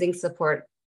amazing support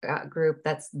group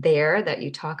that's there that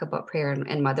you talk about prayer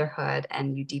and motherhood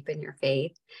and you deepen your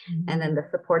faith. And then the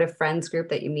supportive friends group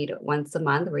that you meet once a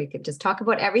month where you could just talk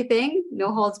about everything,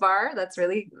 no holds bar. That's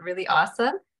really, really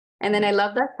awesome. And then I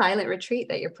love that silent retreat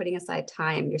that you're putting aside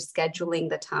time. You're scheduling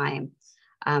the time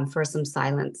for some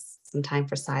silence, some time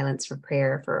for silence, for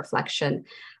prayer, for reflection,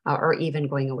 or even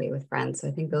going away with friends. So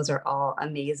I think those are all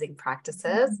amazing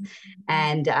practices.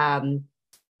 And I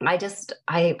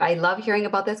love hearing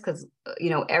about this because,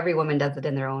 you know, every woman does it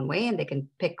in their own way and they can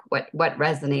pick what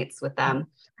resonates with them.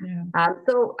 Yeah.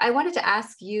 So I wanted to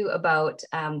ask you about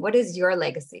what is your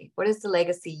legacy? What is the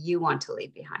legacy you want to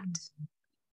leave behind?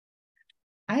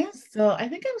 I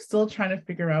think I'm still trying to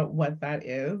figure out what that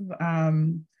is.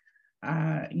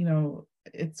 You know,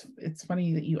 it's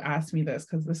funny that you asked me this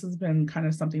because this has been kind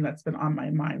of something that's been on my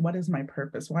mind. What is my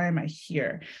purpose? Why am I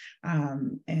here?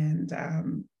 And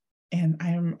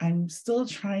I'm still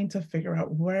trying to figure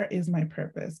out where is my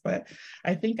purpose. But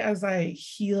I think as I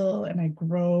heal and I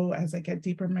grow, as I get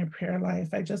deeper in my prayer life,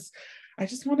 I just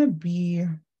want to be.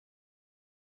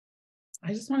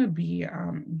 I just want to be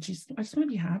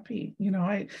happy. You know,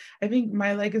 I think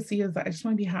my legacy is that I just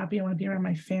want to be happy. I want to be around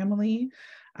my family.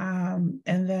 And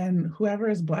then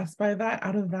whoever is blessed by that,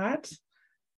 out of that,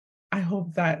 I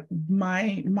hope that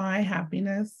my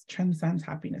happiness transcends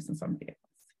happiness in somebody else.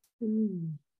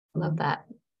 Love that.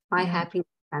 My happiness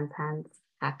transcends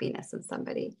happiness in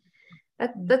somebody.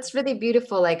 That's really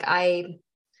beautiful. Like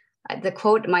the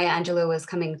quote Maya Angelou was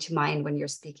coming to mind when you're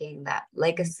speaking, that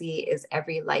legacy is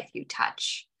every life you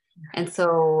touch. And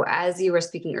so as you were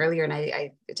speaking earlier,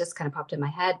 and it just kind of popped in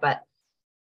my head, but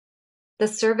the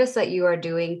service that you are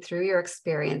doing through your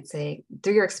experience,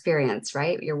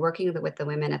 right? You're working with the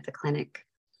women at the clinic,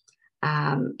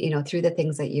 you know, through the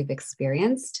things that you've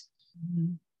experienced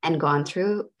and gone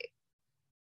through.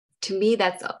 To me,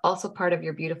 that's also part of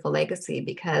your beautiful legacy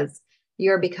because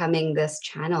you're becoming this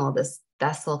channel, this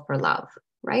vessel for love,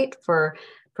 right? For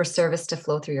service to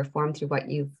flow through your form, through what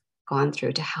you've gone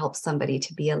through, to help somebody,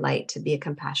 to be a light, to be a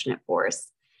compassionate force.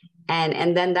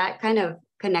 And then that kind of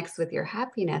connects with your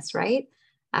happiness, right?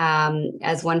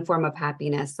 As one form of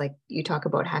happiness, like you talk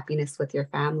about happiness with your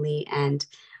family and,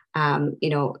 you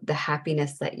know, the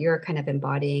happiness that you're kind of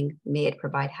embodying, may it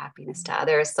provide happiness to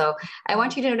others. So I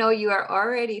want you to know you are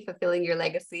already fulfilling your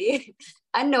legacy.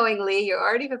 Unknowingly, you're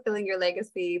already fulfilling your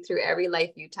legacy through every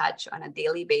life you touch on a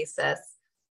daily basis,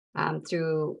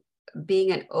 through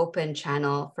being an open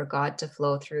channel for God to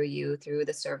flow through you, through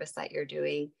the service that you're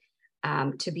doing,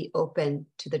 to be open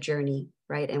to the journey,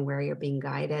 right? And where you're being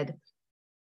guided.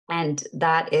 And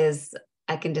that is,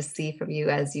 I can just see from you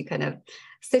as you kind of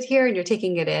sit here and you're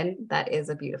taking it in, that is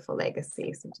a beautiful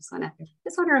legacy. So just want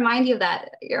to remind you of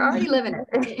that you're already living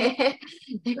it.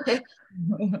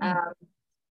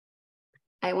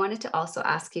 I wanted to also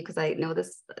ask you, because I know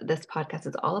this podcast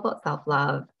is all about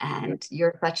self-love, and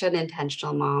you're such an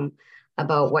intentional mom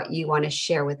about what you want to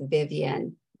share with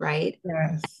Vivian, right?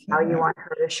 Yes. How you want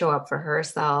her to show up for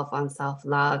herself on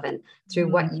self-love and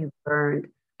through what you've learned.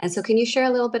 And so can you share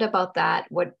a little bit about that?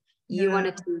 What you want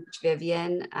to teach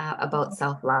Vivian about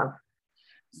self-love?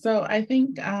 So I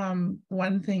think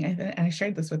one thing, and I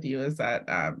shared this with you, is that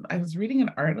I was reading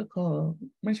an article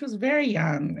when she was very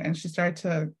young, and she started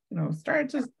to, started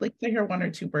to like say her one or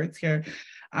two words here.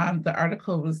 The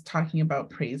article was talking about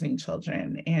praising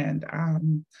children, and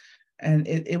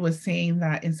it was saying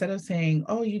that instead of saying,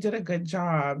 "Oh, you did a good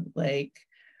job," like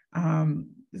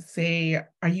say,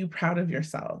 "Are you proud of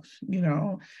yourself?"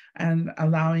 And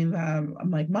allowing them, I'm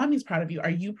like, "Mommy's proud of you. Are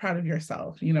you proud of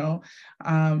yourself?"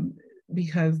 Um,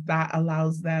 because that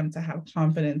allows them to have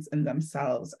confidence in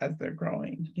themselves as they're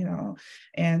growing,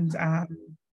 and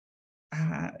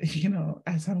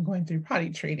as I'm going through potty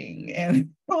training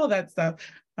and all that stuff,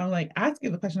 I'm like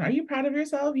asking the question, are you proud of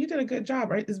yourself? You did a good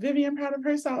job, right? Is Vivian proud of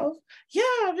herself?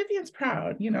 Yeah, Vivian's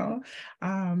proud, right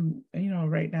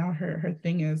now her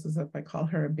thing is if I call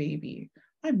her a baby,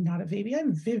 I'm not a baby,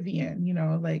 I'm Vivian,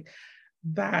 like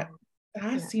that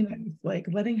Yeah. scene is like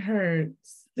letting her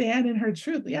stand in her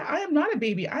truth. Yeah, I am not a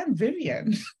baby, I'm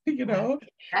Vivian, and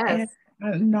Yes.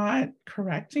 not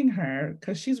correcting her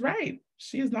because she's right.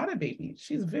 She is not a baby.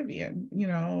 She's Vivian,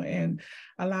 and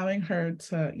allowing her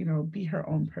to, be her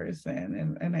own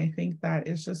person. And I think that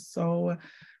is just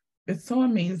it's so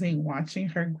amazing watching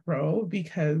her grow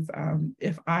because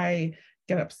if I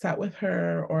get upset with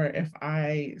her or if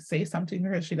I say something to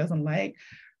her she doesn't like,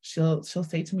 she'll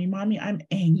say to me, "Mommy, I'm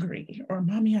angry," or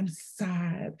 "Mommy, I'm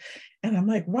sad." And I'm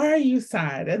like, "Why are you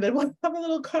sad?" And then we'll have a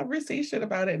little conversation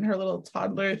about it in her little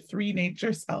toddler 3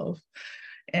 nature self.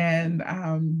 And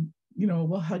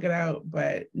we'll hug it out.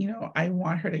 But I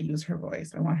want her to use her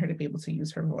voice. I want her to be able to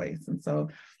use her voice. And so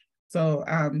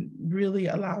really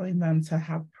allowing them to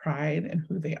have pride in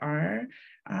who they are,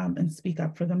 and speak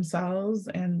up for themselves.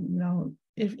 And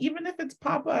even if it's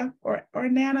Papa or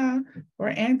Nana or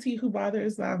Auntie who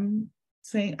bothers them,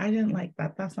 saying, "I didn't like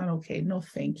that. That's not okay. No,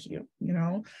 thank you."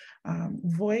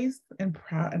 Voice and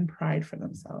pride for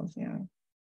themselves. Yeah.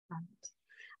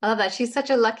 I love that. She's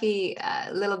such a lucky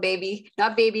little baby,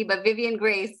 not baby, but Vivian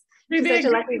Grace. She's such a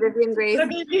Vivian, lucky Vivian Grace.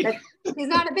 Vivian. She's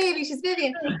not a baby, she's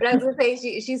Vivian. But I was gonna say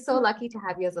she's so lucky to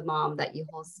have you as a mom that you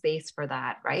hold space for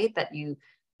that, right? That you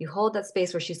hold that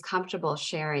space where she's comfortable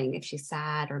sharing if she's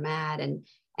sad or mad, and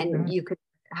you could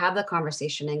have the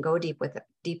conversation and go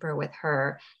deeper with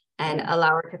her and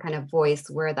allow her to kind of voice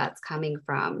where that's coming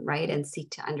from, right? And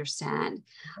seek to understand.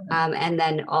 And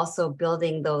then also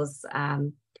building those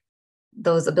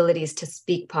abilities to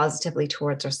speak positively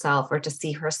towards herself or to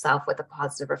see herself with a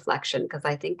positive reflection, because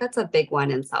I think that's a big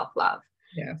one in self-love.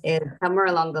 Yes. Is somewhere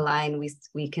along the line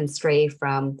we can stray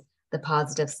from the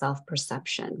positive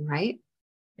self-perception, right?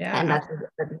 Yeah. And that's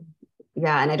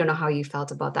yeah, and I don't know how you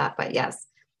felt about that, but yes.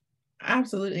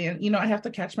 Absolutely. And I have to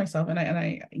catch myself, and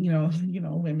I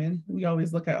women, we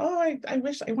always look at, "Oh, I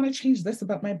wish I want to change this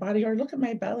about my body," or "Look at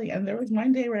my belly." And there was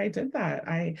one day where I did that.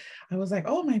 I was like,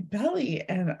 "Oh, my belly."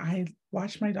 And I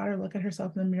watched my daughter look at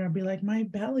herself in the mirror and be like, "My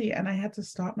belly." And I had to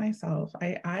stop myself.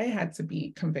 I had to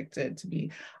be convicted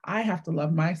I have to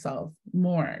love myself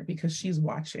more because she's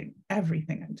watching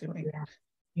everything I'm doing.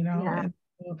 Yeah. And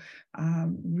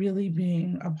really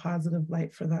being a positive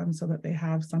light for them so that they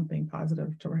have something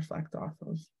positive to reflect off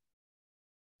of.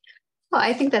 Well,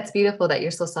 I think that's beautiful that you're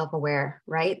so self-aware,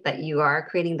 right? That you are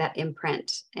creating that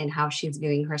imprint in how she's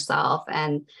viewing herself.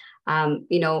 And,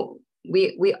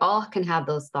 we all can have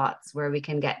those thoughts where we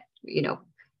can get,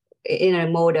 in a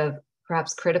mode of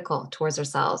perhaps critical towards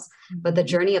ourselves. But the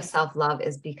journey of self-love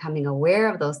is becoming aware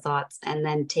of those thoughts and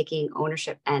then taking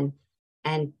ownership and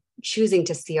choosing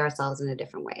to see ourselves in a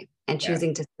different way and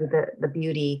choosing to see the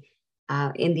beauty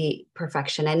in the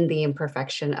perfection and the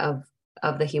imperfection of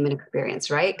the human experience,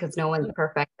 right? Because no one's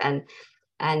perfect,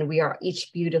 and we are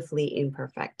each beautifully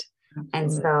imperfect.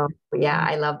 And so, yeah,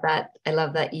 I love that. I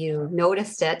love that you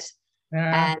noticed it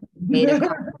and made a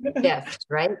conscious shift,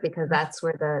 right? Because that's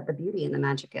where the beauty and the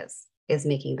magic is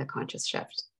making the conscious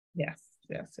shift. Yes.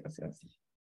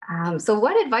 So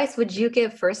what advice would you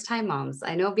give first-time moms?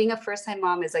 I know being a first-time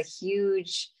mom is a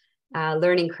huge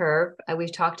learning curve.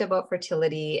 We've talked about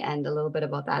fertility and a little bit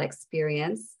about that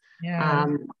experience.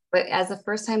 But as a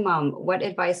first-time mom, what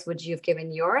advice would you have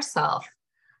given yourself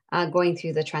going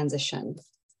through the transition?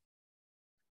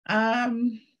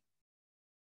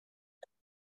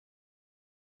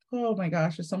 Oh my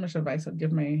gosh, there's so much advice I'd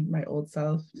give my old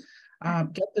self.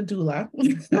 Get the doula.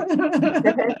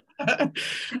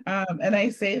 And I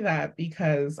say that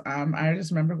because I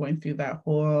just remember going through that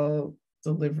whole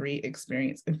delivery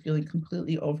experience and feeling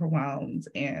completely overwhelmed.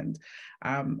 And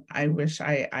I wish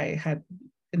I had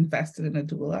invested in a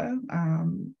doula,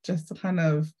 just to kind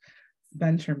of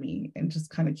mentor me and just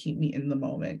kind of keep me in the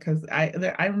moment. Because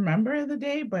I remember the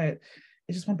day, but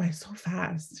it just went by so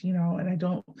fast, you know, and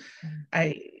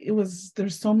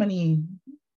there's so many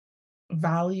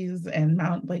valleys and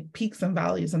peaks and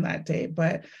valleys in that day.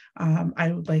 But I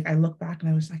look back and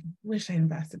I was like, I wish I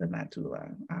invested in that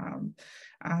doula.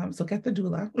 So get the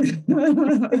doula. I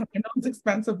know it's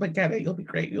expensive, but get it. You'll be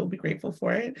great. You'll be grateful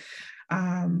for it.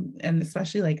 And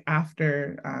especially like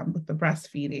after with the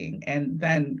breastfeeding and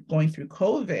then going through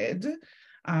COVID,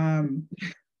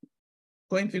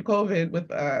 with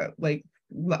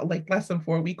less than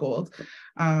 4-week-old,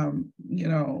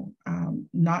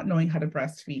 not knowing how to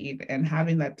breastfeed and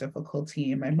having that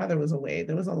difficulty. And my mother was away.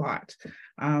 There was a lot.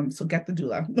 So get the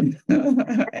doula.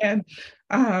 And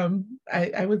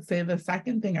I would say the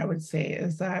second thing I would say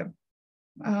is that,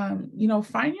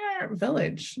 find your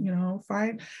village,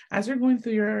 as you're going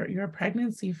through your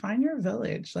pregnancy, find your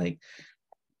village. Like,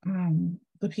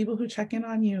 the people who check in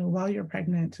on you while you're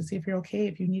pregnant to see if you're okay,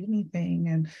 if you need anything.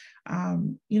 And,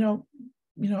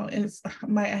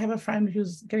 I have a friend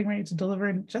who's getting ready to deliver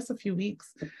in just a few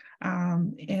weeks.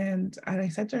 And I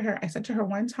said to her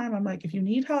one time, I'm like, if you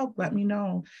need help, let me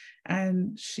know.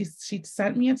 And she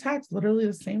sent me a text literally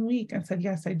the same week and said,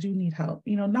 yes, I do need help,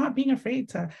 not being afraid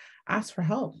to ask for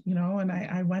help, and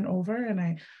I went over and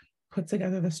I put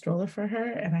together the stroller for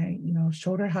her, and I,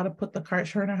 showed her how to put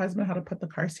her and her husband how to put the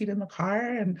car seat in the car,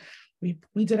 and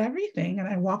we did everything. And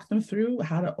I walked them through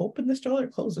how to open the stroller,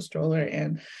 close the stroller,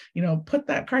 and put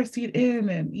that car seat in.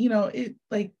 And it,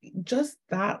 like, just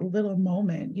that little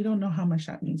moment, you don't know how much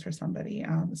that means for somebody,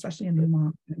 especially a new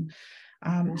mom. And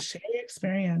share your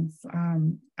experience,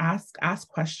 ask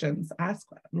questions, ask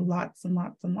lots and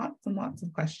lots and lots and lots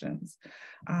of questions.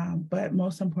 But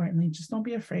most importantly, just don't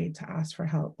be afraid to ask for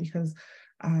help, because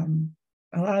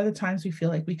a lot of the times we feel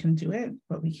like we can do it,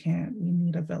 but we can't. We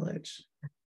need a village.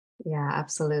 Yeah,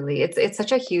 absolutely. It's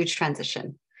such a huge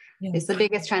transition. Yeah. It's the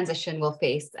biggest transition we'll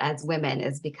face as women,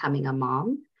 is becoming a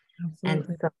mom.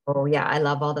 Absolutely. And so, yeah, I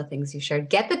love all the things you shared.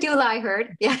 Get the doula, I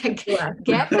heard. Yeah, get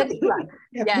the doula.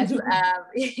 Yes.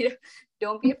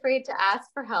 Don't be afraid to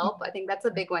ask for help. I think that's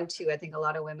a big one too. I think a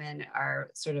lot of women are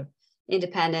sort of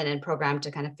independent and programmed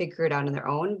to kind of figure it out on their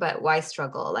own, but why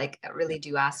struggle? Like, really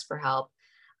do ask for help.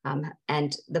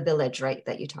 And the village, right,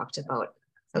 that you talked about,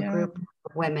 a group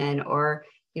of women, or,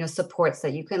 supports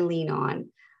that you can lean on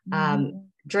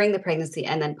during the pregnancy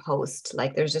and then post.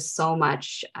 Like, there's just so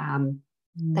much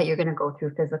that you're going to go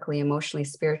through physically, emotionally,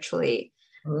 spiritually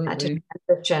to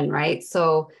transition, right?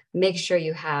 So make sure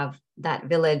you have that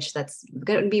village that's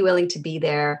going to be willing to be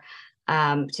there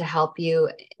to help you,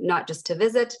 not just to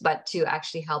visit, but to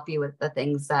actually help you with the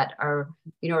things that are,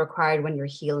 required when you're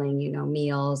healing,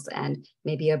 meals and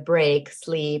maybe a break,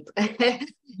 sleep, if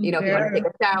you want to take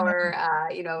a shower,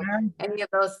 any of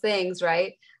those things,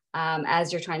 right?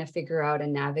 As you're trying to figure out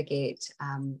and navigate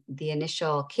the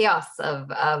initial chaos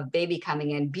of baby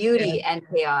coming in, beauty and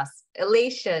chaos,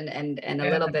 elation and a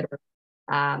little bit of,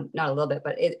 not a little bit,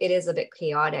 but it is a bit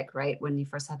chaotic, right? When you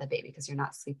first have the baby, because you're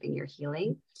not sleeping, you're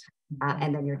healing.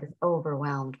 And then you're just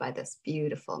overwhelmed by this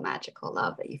beautiful, magical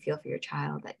love that you feel for your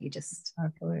child, that you just,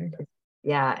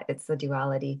 it's the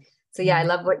duality. So I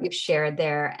love what you've shared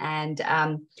there. And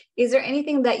is there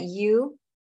anything that you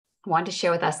want to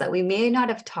share with us that we may not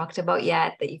have talked about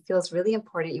yet, that you feel is really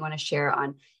important, you want to share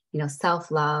on,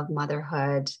 self-love,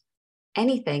 motherhood,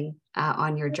 anything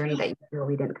on your journey that you feel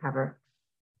we didn't cover?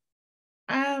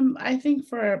 I think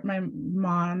for my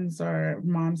moms or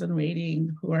moms in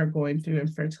waiting who are going through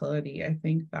infertility, I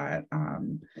think that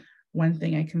one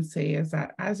thing I can say is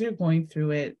that as you're going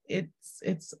through it,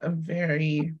 it's a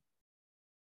very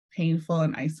painful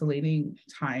and isolating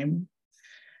time.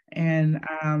 And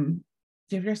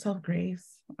give yourself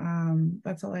grace.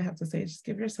 That's all I have to say. Just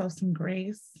give yourself some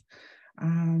grace.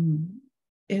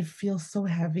 It feels so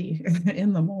heavy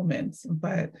in the moment,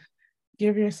 but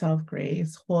give yourself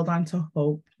grace, hold on to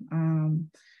hope,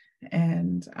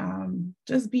 and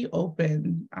just be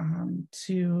open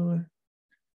to,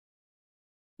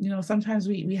 sometimes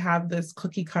we have this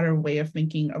cookie cutter way of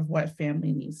thinking of what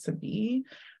family needs to be,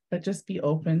 but just be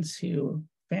open to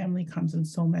family comes in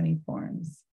so many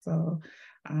forms. So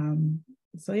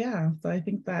I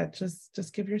think that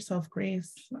just give yourself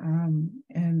grace,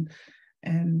 and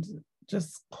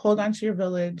just hold on to your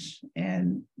village,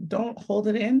 and don't hold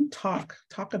it in. Talk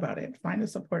about it. Find a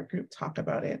support group, talk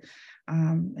about it,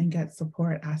 and get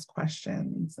support, ask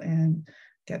questions, and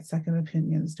get second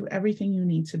opinions. Do everything you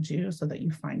need to do so that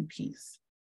you find peace.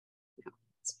 Yeah,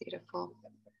 it's beautiful.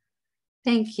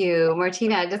 Thank you,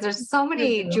 Martina. There's so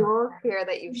many jewels here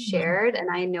that you've shared,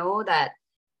 and I know that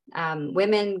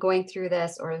women going through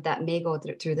this, or that may go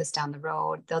through this down the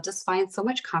road, they'll just find so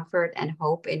much comfort and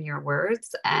hope in your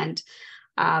words. And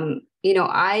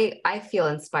I feel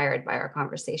inspired by our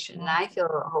conversation, and I feel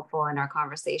hopeful in our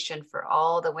conversation for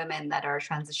all the women that are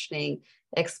transitioning,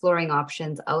 exploring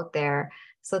options out there.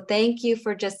 So thank you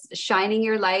for just shining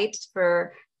your light,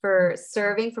 for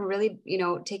serving, for really,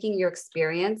 taking your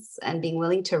experience and being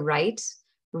willing to write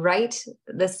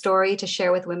the story, to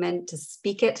share with women, to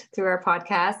speak it through our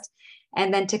podcast,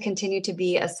 and then to continue to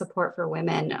be a support for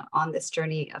women on this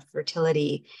journey of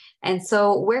fertility. And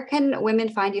so where can women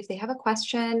find you if they have a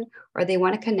question or they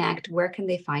want to connect? Where can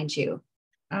they find you?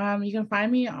 You can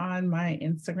find me on my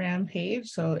Instagram page.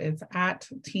 So it's at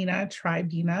Tina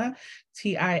Tribina,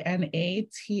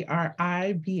 TinaTribina.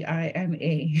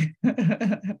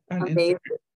 On Amazing.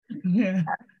 Instagram. Yeah.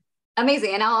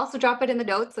 Amazing. And I'll also drop it in the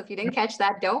notes. So if you didn't catch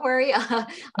that, don't worry.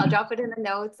 I'll drop it in the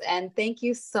notes. And thank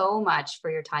you so much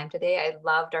for your time today. I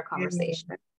loved our conversation.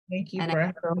 Thank you for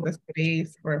having the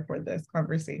space for this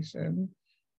conversation.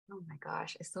 Oh my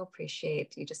gosh. I so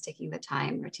appreciate you just taking the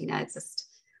time, Martina.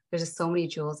 There's just so many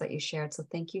jewels that you shared. So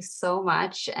thank you so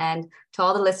much. And to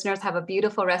all the listeners, have a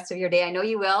beautiful rest of your day. I know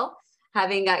you will,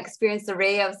 having experienced a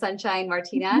ray of sunshine,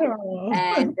 Martina. No.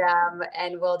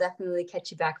 And we'll definitely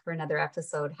catch you back for another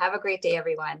episode. Have a great day,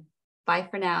 everyone. Bye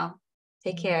for now.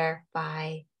 Take care.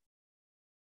 Bye.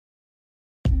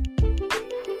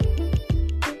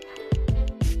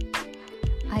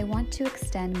 I want to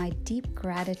extend my deep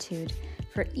gratitude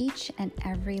for each and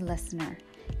every listener.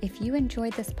 If you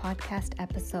enjoyed this podcast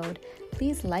episode,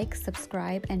 please like,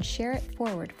 subscribe, and share it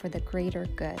forward for the greater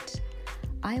good.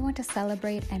 I want to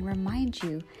celebrate and remind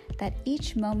you that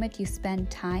each moment you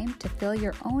spend time to fill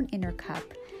your own inner cup,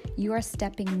 you are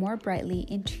stepping more brightly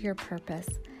into your purpose,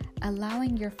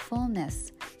 allowing your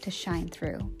fullness to shine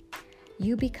through.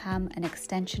 You become an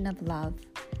extension of love,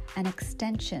 an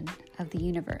extension of the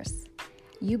universe.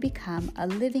 You become a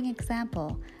living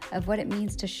example of what it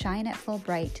means to shine at full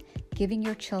bright, giving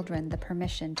your children the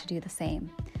permission to do the same.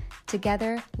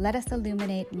 Together, let us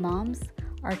illuminate moms,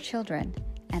 our children,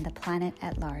 and the planet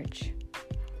at large.